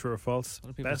always a true or false.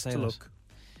 Best to look.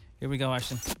 Here we go,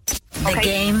 Ashton. The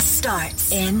game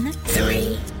starts in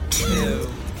 3, 2,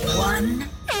 1.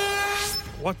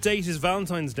 What date is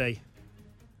Valentine's Day?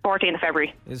 14th of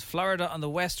February. Is Florida on the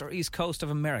west or east coast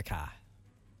of America?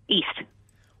 East.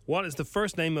 What is the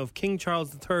first name of King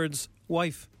Charles III's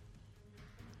wife?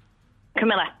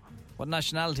 Camilla. What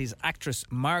nationality is actress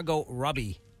Margot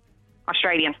Robbie?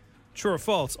 Australian. True or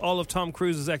false? All of Tom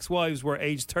Cruise's ex-wives were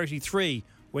aged 33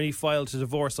 when he filed to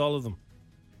divorce all of them.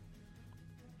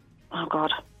 Oh,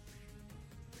 God.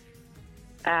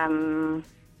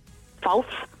 False.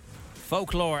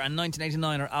 Folklore and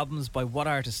 1989 are albums by what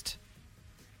artist?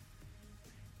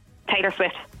 Taylor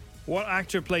Swift. What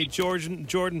actor played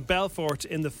Jordan Belfort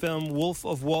in the film Wolf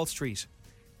of Wall Street?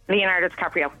 Leonardo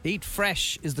DiCaprio. Eat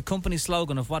Fresh is the company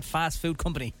slogan of what fast food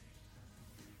company?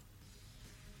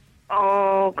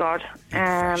 Oh, God.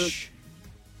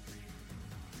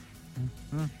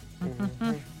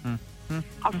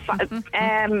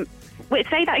 Wait,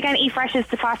 say that again. Eat Fresh is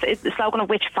the slogan of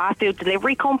which fast food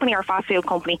delivery company or fast food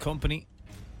company? Company.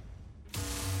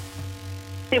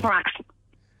 Supermax.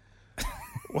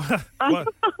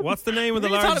 What's the name of the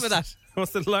Really largest? thought about that.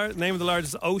 What's the name of the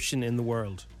largest ocean in the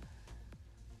world?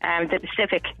 The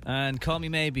Pacific. And Call Me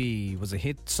Maybe was a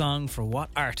hit song for what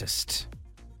artist?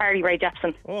 Carly Rae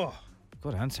Jepsen. Oh,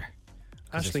 good answer.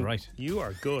 Aisling, right. You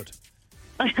are good.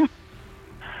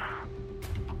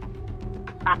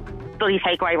 Bloody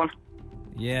takeaway one.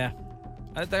 Yeah,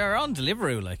 they're on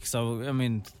Deliveroo, like, so. I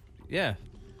mean, yeah,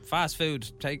 fast food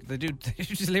they do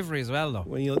delivery as well, though.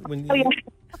 When you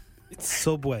it's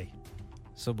Subway.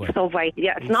 Subway.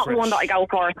 Yeah, it's not the one that I go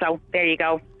for. So there you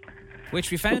go.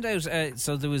 Which we found out.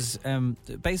 So there was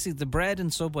basically the bread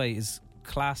in Subway is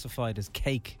classified as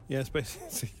cake. Yeah, it's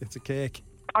basically it's a cake.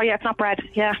 Oh yeah, it's not bread.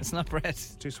 Yeah, it's not bread.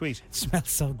 Too sweet. It smells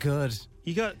so good.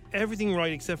 You got everything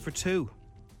right except for 2.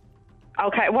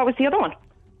 Okay, what was the other one?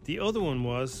 The other one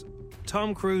was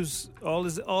Tom Cruise. All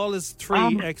his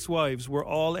 3 ex-wives were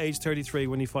all aged 33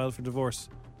 when he filed for divorce.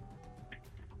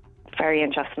 Very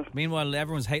interesting. Meanwhile,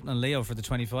 everyone's hating on Leo for the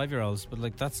 25-year-olds, but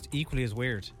like that's equally as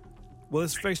weird. Well,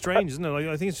 it's very strange, isn't it? Like,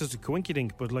 I think it's just a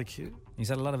coinkydink, but like he's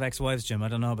had a lot of ex-wives, Jim. I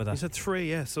don't know about that. He's had 3,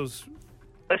 yeah. So this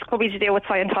could be to do with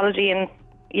Scientology and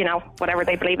whatever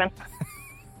they believe in.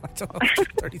 I don't know.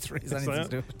 33 is anything to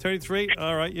do with 33.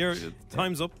 All right, your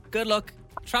time's up. Good luck.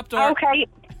 Trapdoor. Okay.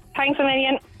 Thanks a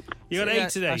million. You got 8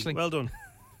 today. Aisling. Well done.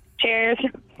 Cheers.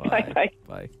 Bye.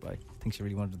 Bye. I think she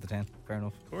really wanted the 10. Fair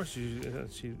enough. Of course, she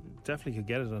definitely could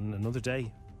get it on another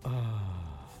day.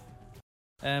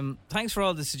 Thanks for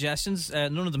all the suggestions.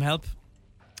 None of them help.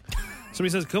 Somebody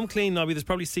says, come clean, Nobby. There's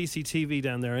probably CCTV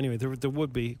down there anyway. There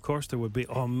would be. Of course there would be.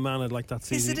 Oh, man, I'd like that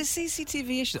CCTV. Is it a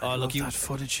CCTV issue? I love that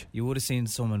footage. You would have seen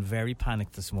someone very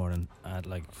panicked this morning at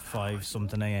like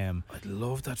 5-something a.m. I'd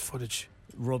love that footage.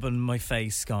 Rubbing my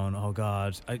face, going, oh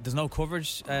God. There's no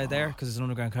coverage there because it's an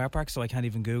underground car park, so I can't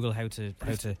even Google how to.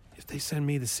 If they send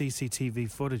me the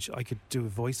CCTV footage, I could do a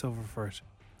voiceover for it.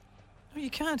 No, you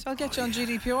can't. I'll get you on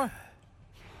GDPR.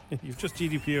 You've just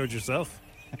GDPR'd yourself.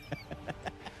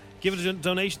 Give it a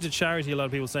donation to charity, a lot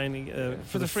of people saying,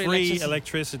 for the free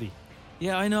electricity.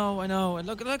 Yeah, I know. And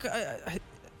look,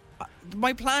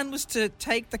 my plan was to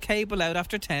take the cable out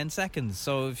after 10 seconds.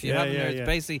 So if you haven't heard,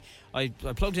 basically, I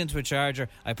plugged into a charger,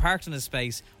 I parked in a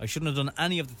space. I shouldn't have done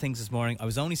any of the things this morning. I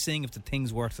was only seeing if the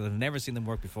things worked, so I've never seen them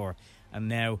work before. and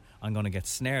now I'm going to get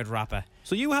snared rapper.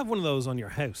 So you have one of those on your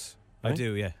house, right? I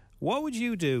do, yeah. What would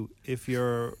you do if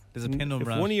There's a pin number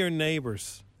if on one it. of your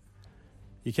neighbours,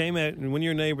 you came out and one of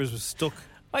your neighbours was stuck?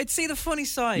 I'd see the funny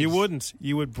side. You wouldn't.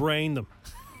 You would brain them.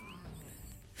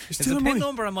 There's a pin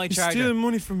number on my charger. Stealing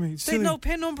money from me. They have no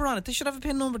pin number on it. They should have a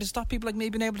pin number to stop people like me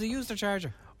being able to use their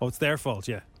charger. Oh, it's their fault,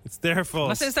 yeah. It's their fault. I'm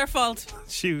not saying it's their fault.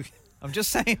 Shoot. I'm just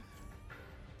saying.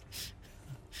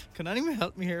 Can anyone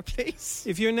help me here, please?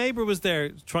 If your neighbour was there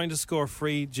trying to score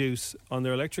free juice on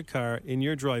their electric car in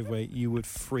your driveway, you would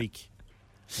freak.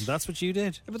 And that's what you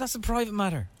did. Yeah, but that's a private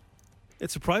matter.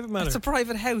 It's a private matter. It's a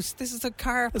private house. This is a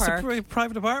car park. It's a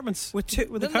private apartments. With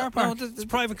a car park. It's a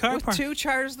private car with park. 2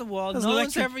 chargers in the wall. There's No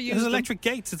one's ever used There's them. electric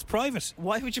gates. It's private.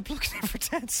 Why would you plug it in for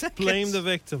 10 seconds? Blame the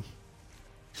victim.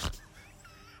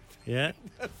 Yeah.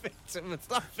 Victim. It's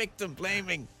not victim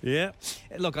blaming. Yeah.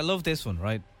 Look, I love this one,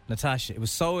 right? Natasha, it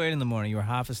was so early in the morning, you were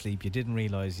half asleep, you didn't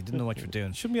realise, you didn't know what you were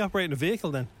doing. Shouldn't be operating a vehicle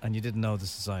then. And you didn't know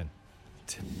this is a sign.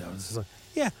 Didn't know this is a sign.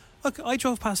 Yeah. Look, I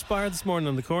drove past Spar this morning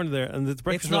on the corner there, and the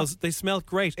breakfast rolls, they smelled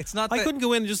great. It's not. I couldn't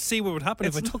go in and just see what would happen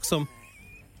if I took some.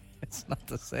 It's not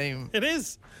the same. It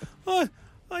is. Oh,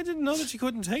 I didn't know that you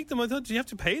couldn't take them. I thought, do you have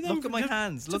to pay them? Look at my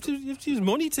hands. You have to use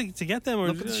money to get them. Or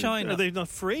Look at the shine. Are they not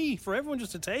free for everyone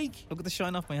just to take? Look at the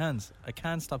shine off my hands. I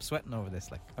can't stop sweating over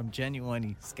this. Like, I'm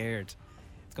genuinely scared.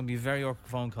 It's going to be a very awkward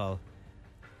phone call.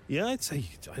 Yeah, I'd say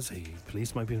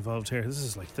police might be involved here. This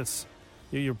is like this.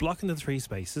 You're blocking the 3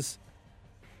 spaces.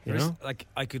 You know? Like,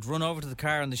 I could run over to the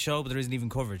car on the show, but there isn't even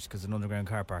coverage because it's an underground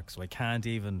car park, so I can't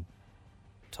even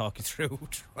talk you through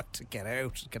try to get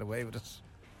out, get away with it.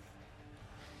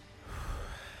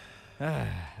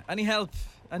 Any help?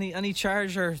 Any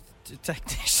charger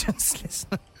technicians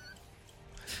listening?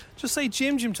 Just say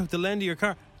Jim took the lend of your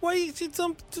car. Why? I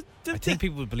think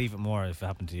people would believe it more if it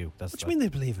happened to you. What do you mean they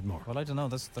believe it more? Well, I don't know.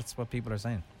 That's what people are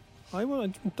saying. I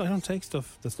don't take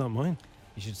stuff that's not mine.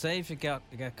 You should say if you get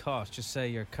caught, just say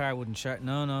your car wouldn't charge.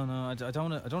 No. I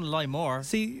don't lie more.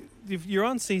 See, if you're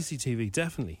on CCTV,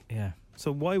 definitely. Yeah.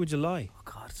 So why would you lie? Oh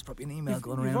God, it's probably an email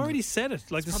going around. You've already said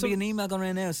it. Like there's probably an email going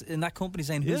around now in that company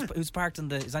saying who's parked in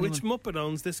the. Is anyone... Which Muppet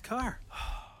owns this car?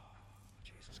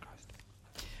 Jesus Christ!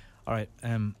 All right. I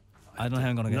don't know how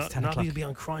I'm going to get to 10 o'clock. Not to be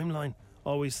on crime line.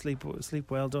 Always sleep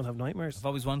well. Don't have nightmares. I've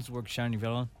always wanted to work Sharon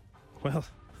Yvonne. Well,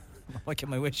 I might get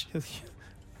my wish.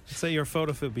 Say your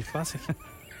photo would be classic.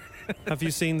 Have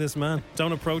you seen this man?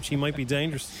 Don't approach. He might be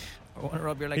dangerous. I want to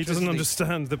rub your He electricity. doesn't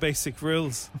understand the basic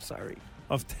rules. I'm sorry.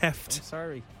 Of theft. I'm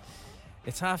sorry.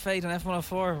 It's 8:30 on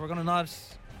F104. We're going to nod.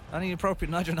 Any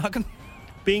appropriate nod you're knocking?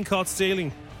 Being caught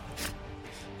stealing.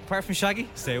 Apart from Shaggy,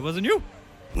 say it wasn't you.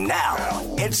 Now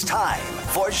it's time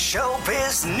for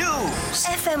Showbiz News.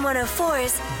 FM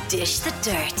 104's Dish the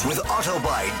Dirt. With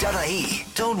Autobuy.ie.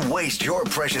 Don't waste your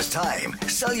precious time.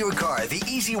 Sell your car the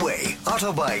easy way.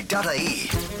 Autobuy.ie.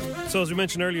 So as we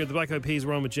mentioned earlier, the Black Eyed Peas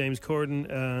were on with James Corden,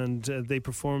 and they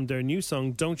performed their new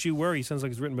song, Don't You Worry. Sounds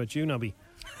like it's written about you, Nobby.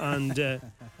 And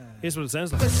here's what it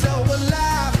sounds like. So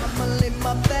alive, I'ma live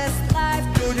my best life.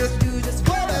 Do just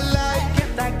what I like.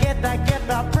 Get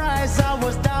that prize. I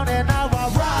was down and now I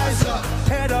rise up.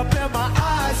 Head up and my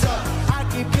eyes up. I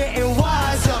keep getting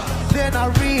wiser. Then I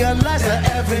realize that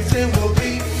everything will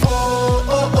be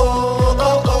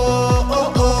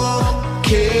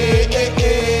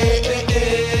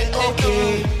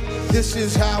okay. This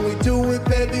is how we do it,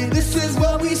 baby. This is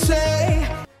what we say.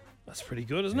 That's pretty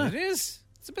good, isn't it? It is.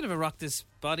 It's a bit of a rock this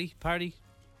body party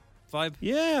vibe.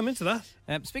 Yeah, I'm into that.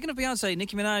 Speaking of Beyonce,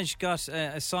 Nicki Minaj got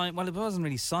a sign. Well, it wasn't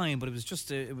really signed, but it was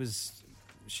just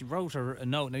she wrote her a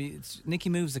note. Now, Nicki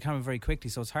moves the camera very quickly,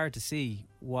 so it's hard to see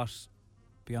what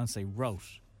Beyonce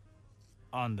wrote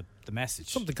on the message.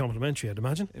 Something complimentary, I'd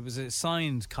imagine. It was a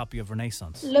signed copy of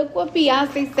Renaissance. Look what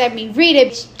Beyonce sent me. Read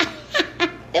it.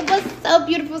 It was so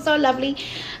beautiful, so lovely.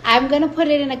 I'm going to put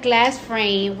it in a glass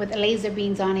frame with laser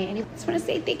beams on it. And I just want to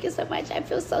say thank you so much. I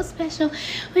feel so special.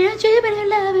 When I dream of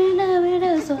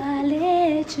love, so I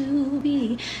let you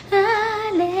be.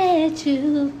 I let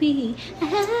you be.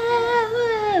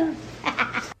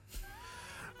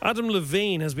 Adam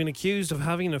Levine has been accused of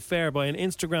having an affair by an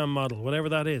Instagram model, whatever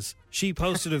that is. She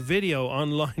posted a video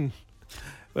online.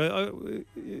 Are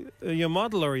you a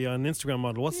model or are you an Instagram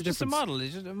model? What's the difference? Just a model.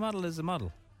 A model is a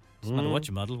model. Doesn't matter what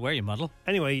you model, where you model.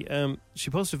 Anyway, she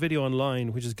posted a video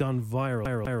online which has gone viral.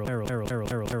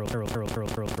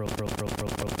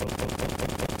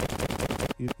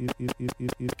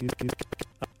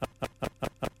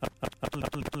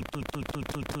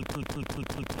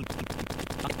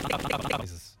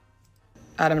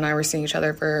 Adam and I were seeing each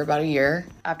other for about a year.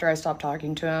 After I stopped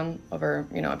talking to him over,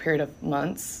 a period of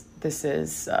months, this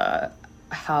is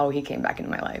how he came back into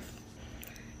my life.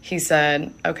 He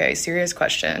said, okay, serious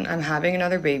question. I'm having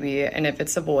another baby, and if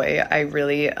it's a boy, I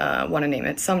really want to name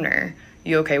it Sumner.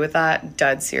 You okay with that?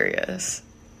 Dead serious.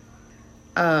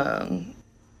 I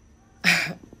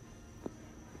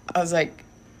was like,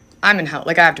 I'm in hell.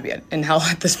 Like, I have to be in hell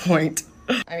at this point.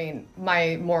 I mean,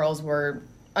 my morals were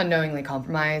unknowingly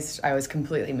compromised. I was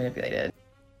completely manipulated.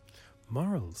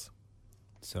 Morals?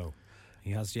 So,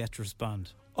 he has yet to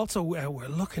respond. Also, we're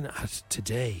looking at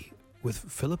today with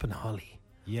Philip and Holly.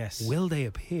 Yes. Will they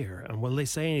appear and will they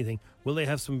say anything? Will they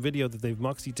have some video that they've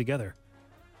moxied together?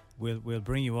 We'll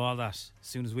bring you all that as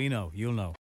soon as we know. You'll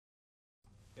know.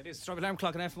 It is Strawberry Alarm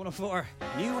Clock on F104.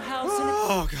 New house in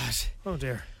Oh, God. Oh,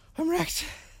 dear. I'm wrecked.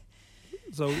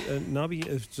 So, Nobby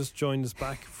has just joined us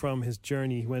back from his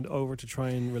journey. He went over to try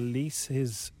and release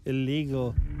his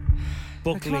illegal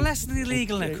buckling. Come on, less than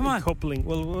illegal now. Come on. Coupling.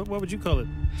 Well, what would you call it?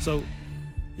 So,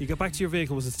 you got back to your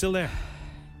vehicle. Was it still there?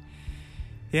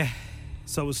 Yeah.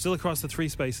 So it was still across the 3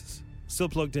 spaces. Still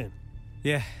plugged in.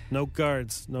 Yeah. No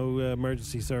guards, no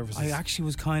emergency services. I actually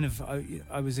was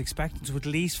I was expecting to at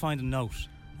least find a note.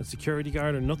 A security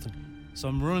guard or nothing. So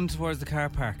I'm running towards the car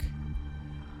park.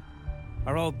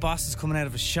 Our old boss is coming out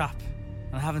of his shop,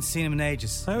 and I haven't seen him in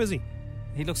ages. How is he?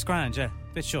 He looks grand, yeah.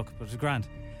 Bit shook, but it's grand.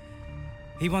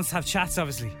 He wants to have chats,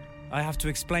 obviously. I have to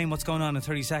explain what's going on in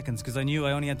 30 seconds, because I knew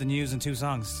I only had the news and 2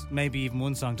 songs, maybe even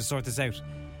 1 song to sort this out.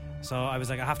 So I was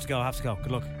like, I have to go.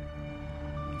 Good luck.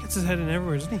 Gets his head in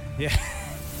everywhere, doesn't he? Yeah.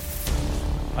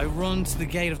 I run to the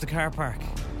gate of the car park.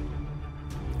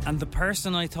 And the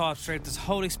person I thought throughout this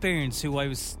whole experience, who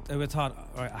I thought,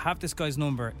 all right, I have this guy's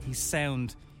number, he's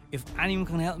sound. If anyone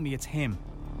can help me, it's him.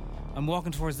 I'm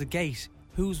walking towards the gate.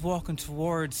 Who's walking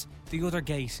towards the other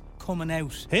gate, coming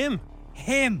out? Him.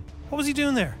 What was he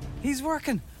doing there? He's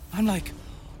working. I'm like,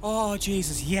 oh,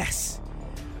 Jesus, yes.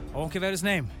 I won't give out his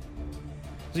name.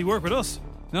 Does he work with us?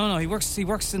 No, he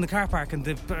works in the car park in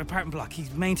the apartment block. He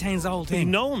maintains the whole thing. You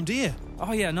know him, do you?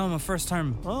 Oh, yeah, no, my first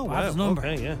term. Oh, wow. I have his number.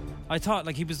 Okay, yeah. I thought,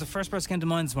 like, he was the first person who came to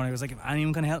mind this morning. I was like, if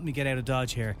anyone can help me get out of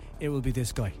Dodge here, it will be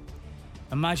this guy.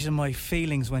 Imagine my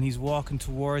feelings when he's walking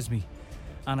towards me.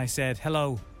 And I said,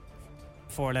 hello,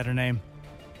 4-letter name.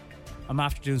 I'm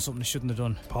after doing something I shouldn't have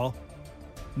done. Paul?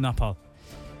 Not Paul.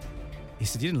 He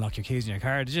said, you didn't lock your keys in your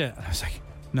car, did you? And I was like,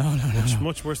 no.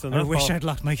 Much worse than that, I wish Paul. I'd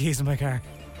locked my keys in my car.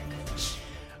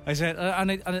 I said,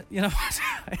 and you know what?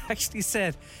 I actually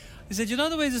said, you know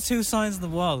the way there's 2 signs on the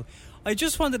wall? I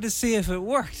just wanted to see if it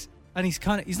worked. And he's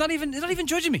not even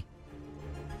judging me.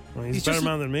 Well, he's a better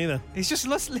man than me then. He's just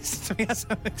listening to me as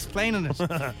I'm explaining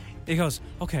it. He goes,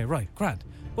 okay, right, grand.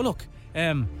 Well, look,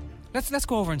 let's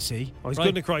go over and see. Oh, he's right?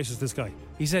 good in a crisis, this guy.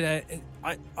 He said,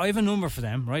 I have a number for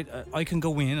them, right? I can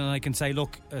go in and I can say,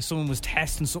 look, someone was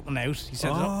testing something out. He said,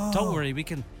 don't worry, we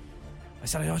can... I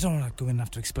said, I don't want to go in and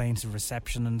have to explain to the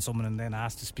reception and someone and then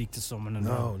ask to speak to someone. And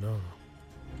No.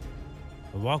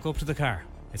 I walk up to the car.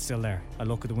 It's still there. I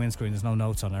look at the windscreen. There's no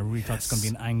notes on it. I really thought it's going to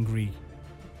be an angry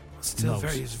note.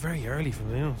 It's very early for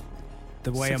me.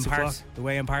 The way 6 o'clock. The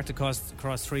way I'm parked across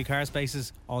 3 car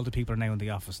spaces, all the people are now in the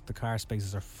office. The car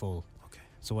spaces are full. Okay.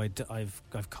 So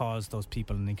I've caused those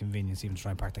people an inconvenience even to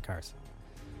try and park the cars.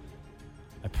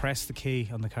 I pressed the key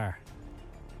on the car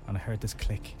and I heard this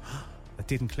click. It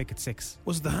didn't click at 6.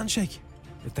 Was it the handshake?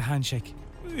 It's the handshake.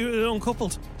 You're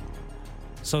uncoupled.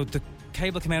 So the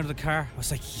cable came out of the car. I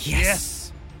was like,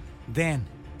 yes! Then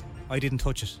I didn't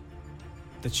touch it.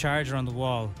 The charger on the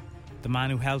wall, the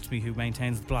man who helped me, who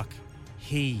maintains the block,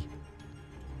 he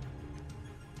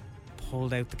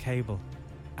pulled out the cable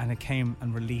and it came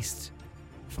and released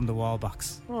from the wall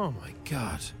box. Oh my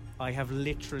God. I have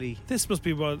literally... This must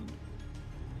be what...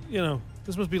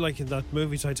 this must be like in that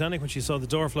movie Titanic when she saw the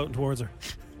door floating towards her.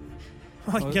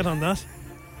 I can get on that.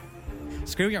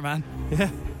 Screw your man. Yeah.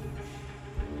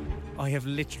 I have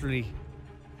literally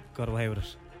got away with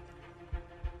it.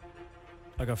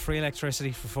 I got free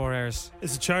electricity for 4 hours.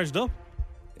 Is it charged up?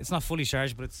 It's not fully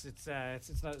charged, but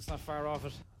it's not far off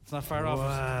it. It's not far off it.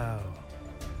 Wow.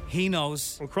 He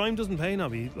knows. Well, crime doesn't pay,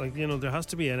 Nobby. There has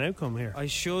to be an outcome here. I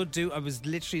was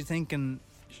literally thinking,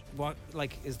 what,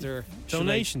 is there...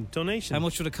 Donation. How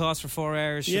much would it cost for 4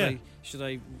 hours? Should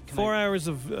I 4 hours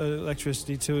of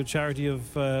electricity to a charity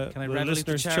of can I revolute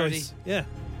listener's the charity? choice. Yeah.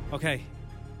 Okay.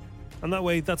 And that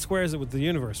way, that squares it with the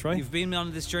universe, right? You've been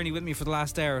on this journey with me for the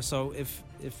last hour, so if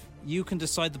you can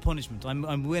decide the punishment,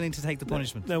 I'm willing to take the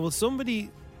punishment. Now, will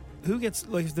somebody who gets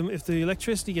if the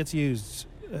electricity gets used,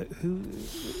 who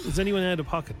is anyone out of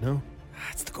pocket? No,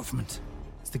 it's the government.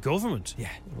 It's the government. Yeah.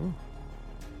 Oh.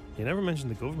 You never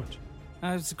mentioned the government.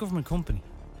 It's a government company,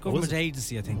 government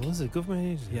agency, I think. Was it government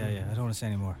agency? Yeah. I don't want to say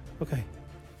anymore. Okay.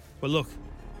 Well, look.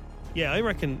 Yeah, I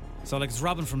reckon. So, it's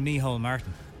Robin from Meehole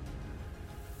Martin.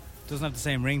 Doesn't have the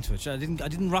same ring to it. I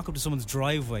didn't rock up to someone's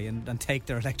driveway and take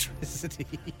their electricity.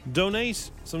 Donate.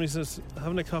 Somebody says,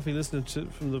 having a coffee listening to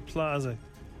from the plaza.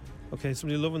 Okay,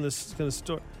 somebody loving this kind of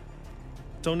story.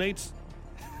 Donate.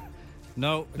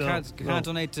 No, can't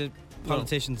donate to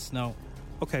politicians. No.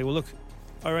 Okay, well look,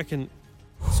 I reckon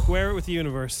square it with the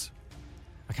universe.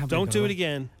 I can't. Don't do it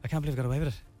again. I can't believe I got away with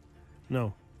it.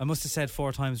 No. I must have said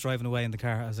 4 times driving away in the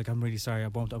car. I was like, I'm really sorry. I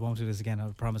won't do this again. I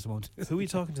promise I won't. Who are you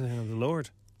talking to now? The Lord?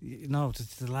 No,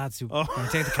 to the lads who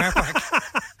take the car park.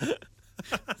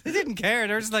 They didn't care.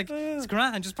 They were just like, it's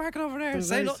grand, just park it over there.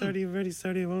 Say nothing. Very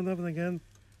sorry, it won't happen again.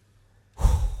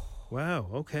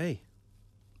 Wow, okay.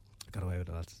 I got away with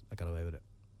it, lads. I got away with it.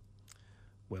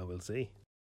 Well, we'll see.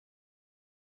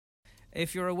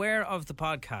 If you're aware of the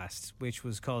podcast, which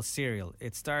was called Serial,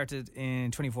 it started in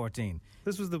 2014.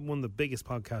 This was one of the biggest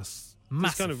podcasts.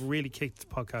 Massive. This kind of really kicked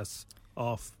podcasts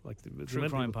off. Like the True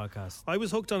crime podcast. I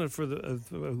was hooked on it for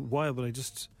a while, but I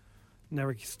just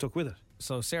never stuck with it.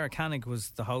 So Sarah Koenig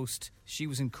was the host. She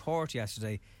was in court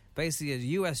yesterday. Basically, a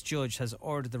US judge has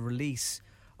ordered the release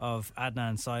of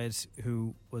Adnan Syed,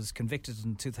 who was convicted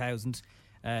in 2000.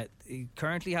 He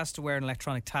currently has to wear an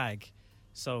electronic tag.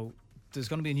 So there's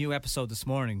going to be a new episode this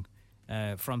morning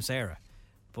from Sarah.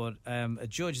 But a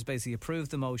judge has basically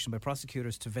approved the motion by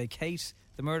prosecutors to vacate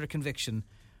the murder conviction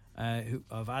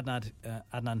of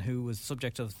Adnan, who was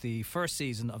subject of the first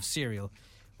season of Serial,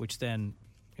 which then,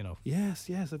 you know... Yes,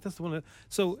 that's the one.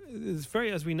 So it's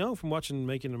very, as we know from watching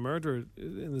Making a Murderer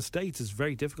in the States, it's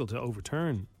very difficult to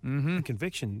overturn a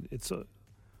conviction. It's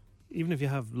even if you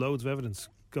have loads of evidence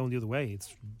going the other way,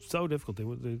 it's so difficult.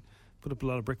 They put up a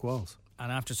lot of brick walls.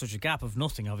 And after such a gap of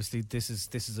nothing, obviously, this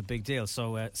is a big deal.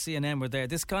 So CNN were there.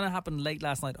 This kind of happened late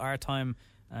last night. Our time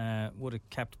would have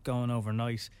kept going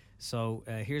overnight. So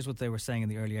here's what they were saying in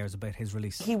the early hours about his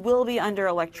release. He will be under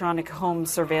electronic home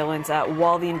surveillance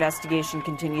while the investigation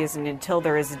continues and until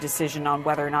there is a decision on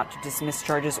whether or not to dismiss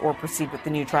charges or proceed with the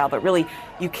new trial. But really,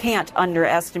 you can't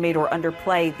underestimate or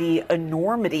underplay the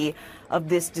enormity of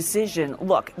this decision.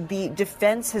 Look, the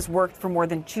defense has worked for more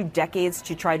than 2 decades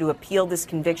to try to appeal this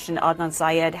conviction. Adnan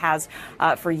Syed has,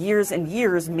 for years and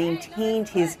years, maintained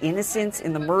his innocence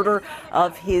in the murder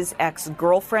of his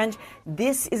ex-girlfriend.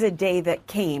 This is a day that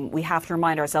came, we have to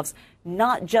remind ourselves,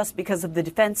 not just because of the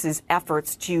defense's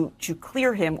efforts to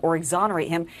clear him or exonerate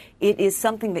him. It is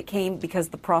something that came because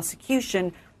the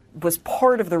prosecution was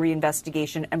part of the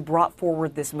reinvestigation and brought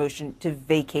forward this motion to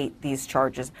vacate these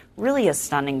charges. Really a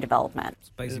stunning development.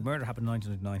 Basically, murder happened in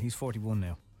 1999. He's 41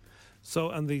 now. So,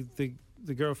 and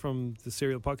the girl from the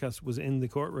Serial podcast was in the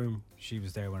courtroom. She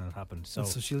was there when it happened. So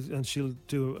she'll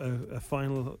do a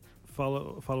final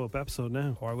follow-up episode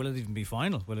now. Or will it even be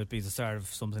final? Will it be the start of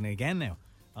something again now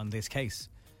on this case?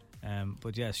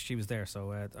 But yes, she was there,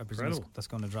 so I presume that's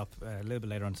going to drop a little bit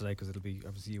later on today because it'll be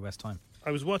obviously US time.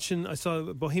 I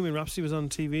saw Bohemian Rhapsody was on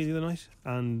TV the other night,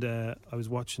 and I was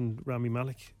watching Rami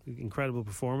Malek, incredible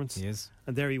performance. He is.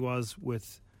 And there he was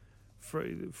with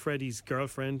Freddie's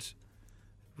girlfriend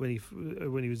when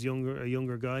he was a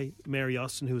younger guy, Mary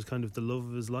Austin, who was kind of the love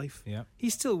of his life. Yeah.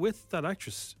 He's still with that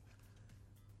actress,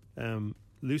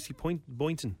 Lucy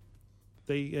Boynton.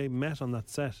 They met on that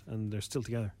set, and they're still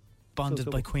together.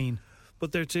 Bonded by Queen.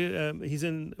 But they're he's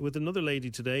in with another lady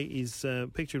today. He's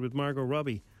pictured with Margot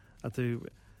Robbie at the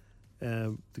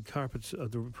carpet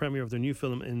of the premiere of their new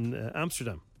film in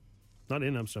Amsterdam. Not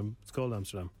in Amsterdam, it's called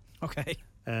Amsterdam. Okay.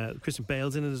 Christian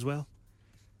Bale's in it as well.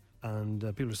 And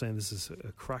people are saying this is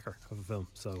a cracker of a film.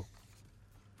 So,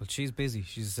 well, she's busy.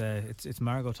 She's it's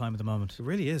Margot time at the moment. It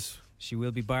really is. She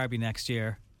will be Barbie next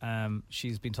year.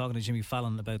 She's been talking to Jimmy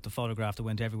Fallon about the photograph that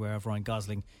went everywhere of Ryan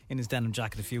Gosling in his denim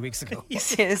jacket a few weeks ago.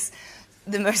 This is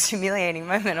the most humiliating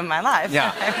moment of my life.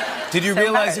 Yeah. Did you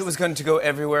realise it was going to go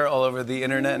everywhere, all over the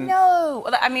internet? No.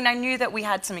 I mean, I knew that we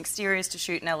had some exteriors to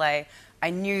shoot in LA. I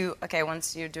knew, okay,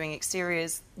 once you're doing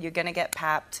exteriors, you're going to get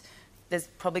papped. There's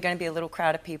probably going to be a little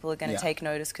crowd of people who are going to take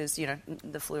notice because, you know,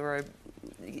 the fluoro,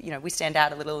 you know, we stand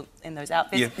out a little in those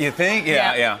outfits. You think?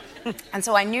 Yeah. And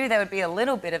so I knew there would be a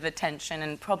little bit of attention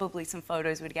and probably some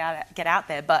photos would get out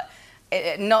there, but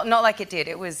not like it did.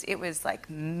 It was like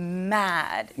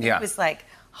mad. Yeah. It was like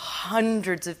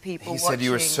hundreds of people He watching. said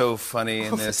you were so funny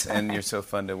in this and you're so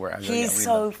fun to wear. He's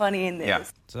so funny in this. Yeah.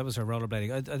 So that was her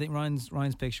rollerblading. I think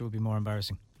Ryan's picture would be more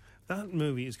embarrassing. That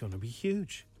movie is going to be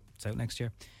huge. It's out next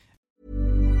year.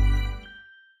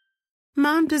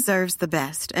 Mom deserves the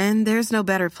best, and there's no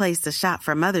better place to shop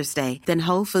for Mother's Day than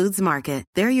Whole Foods Market.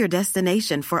 They're your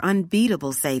destination for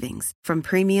unbeatable savings, from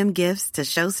premium gifts to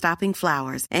show-stopping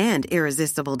flowers and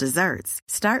irresistible desserts.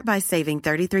 Start by saving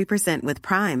 33% with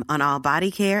Prime on all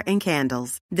body care and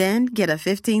candles. Then get a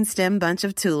 15-stem bunch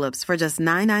of tulips for just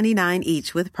 $9.99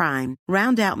 each with Prime.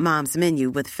 Round out Mom's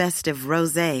menu with festive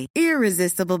rosé,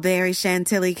 irresistible berry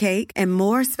chantilly cake, and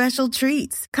more special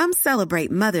treats. Come celebrate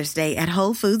Mother's Day at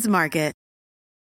Whole Foods Market.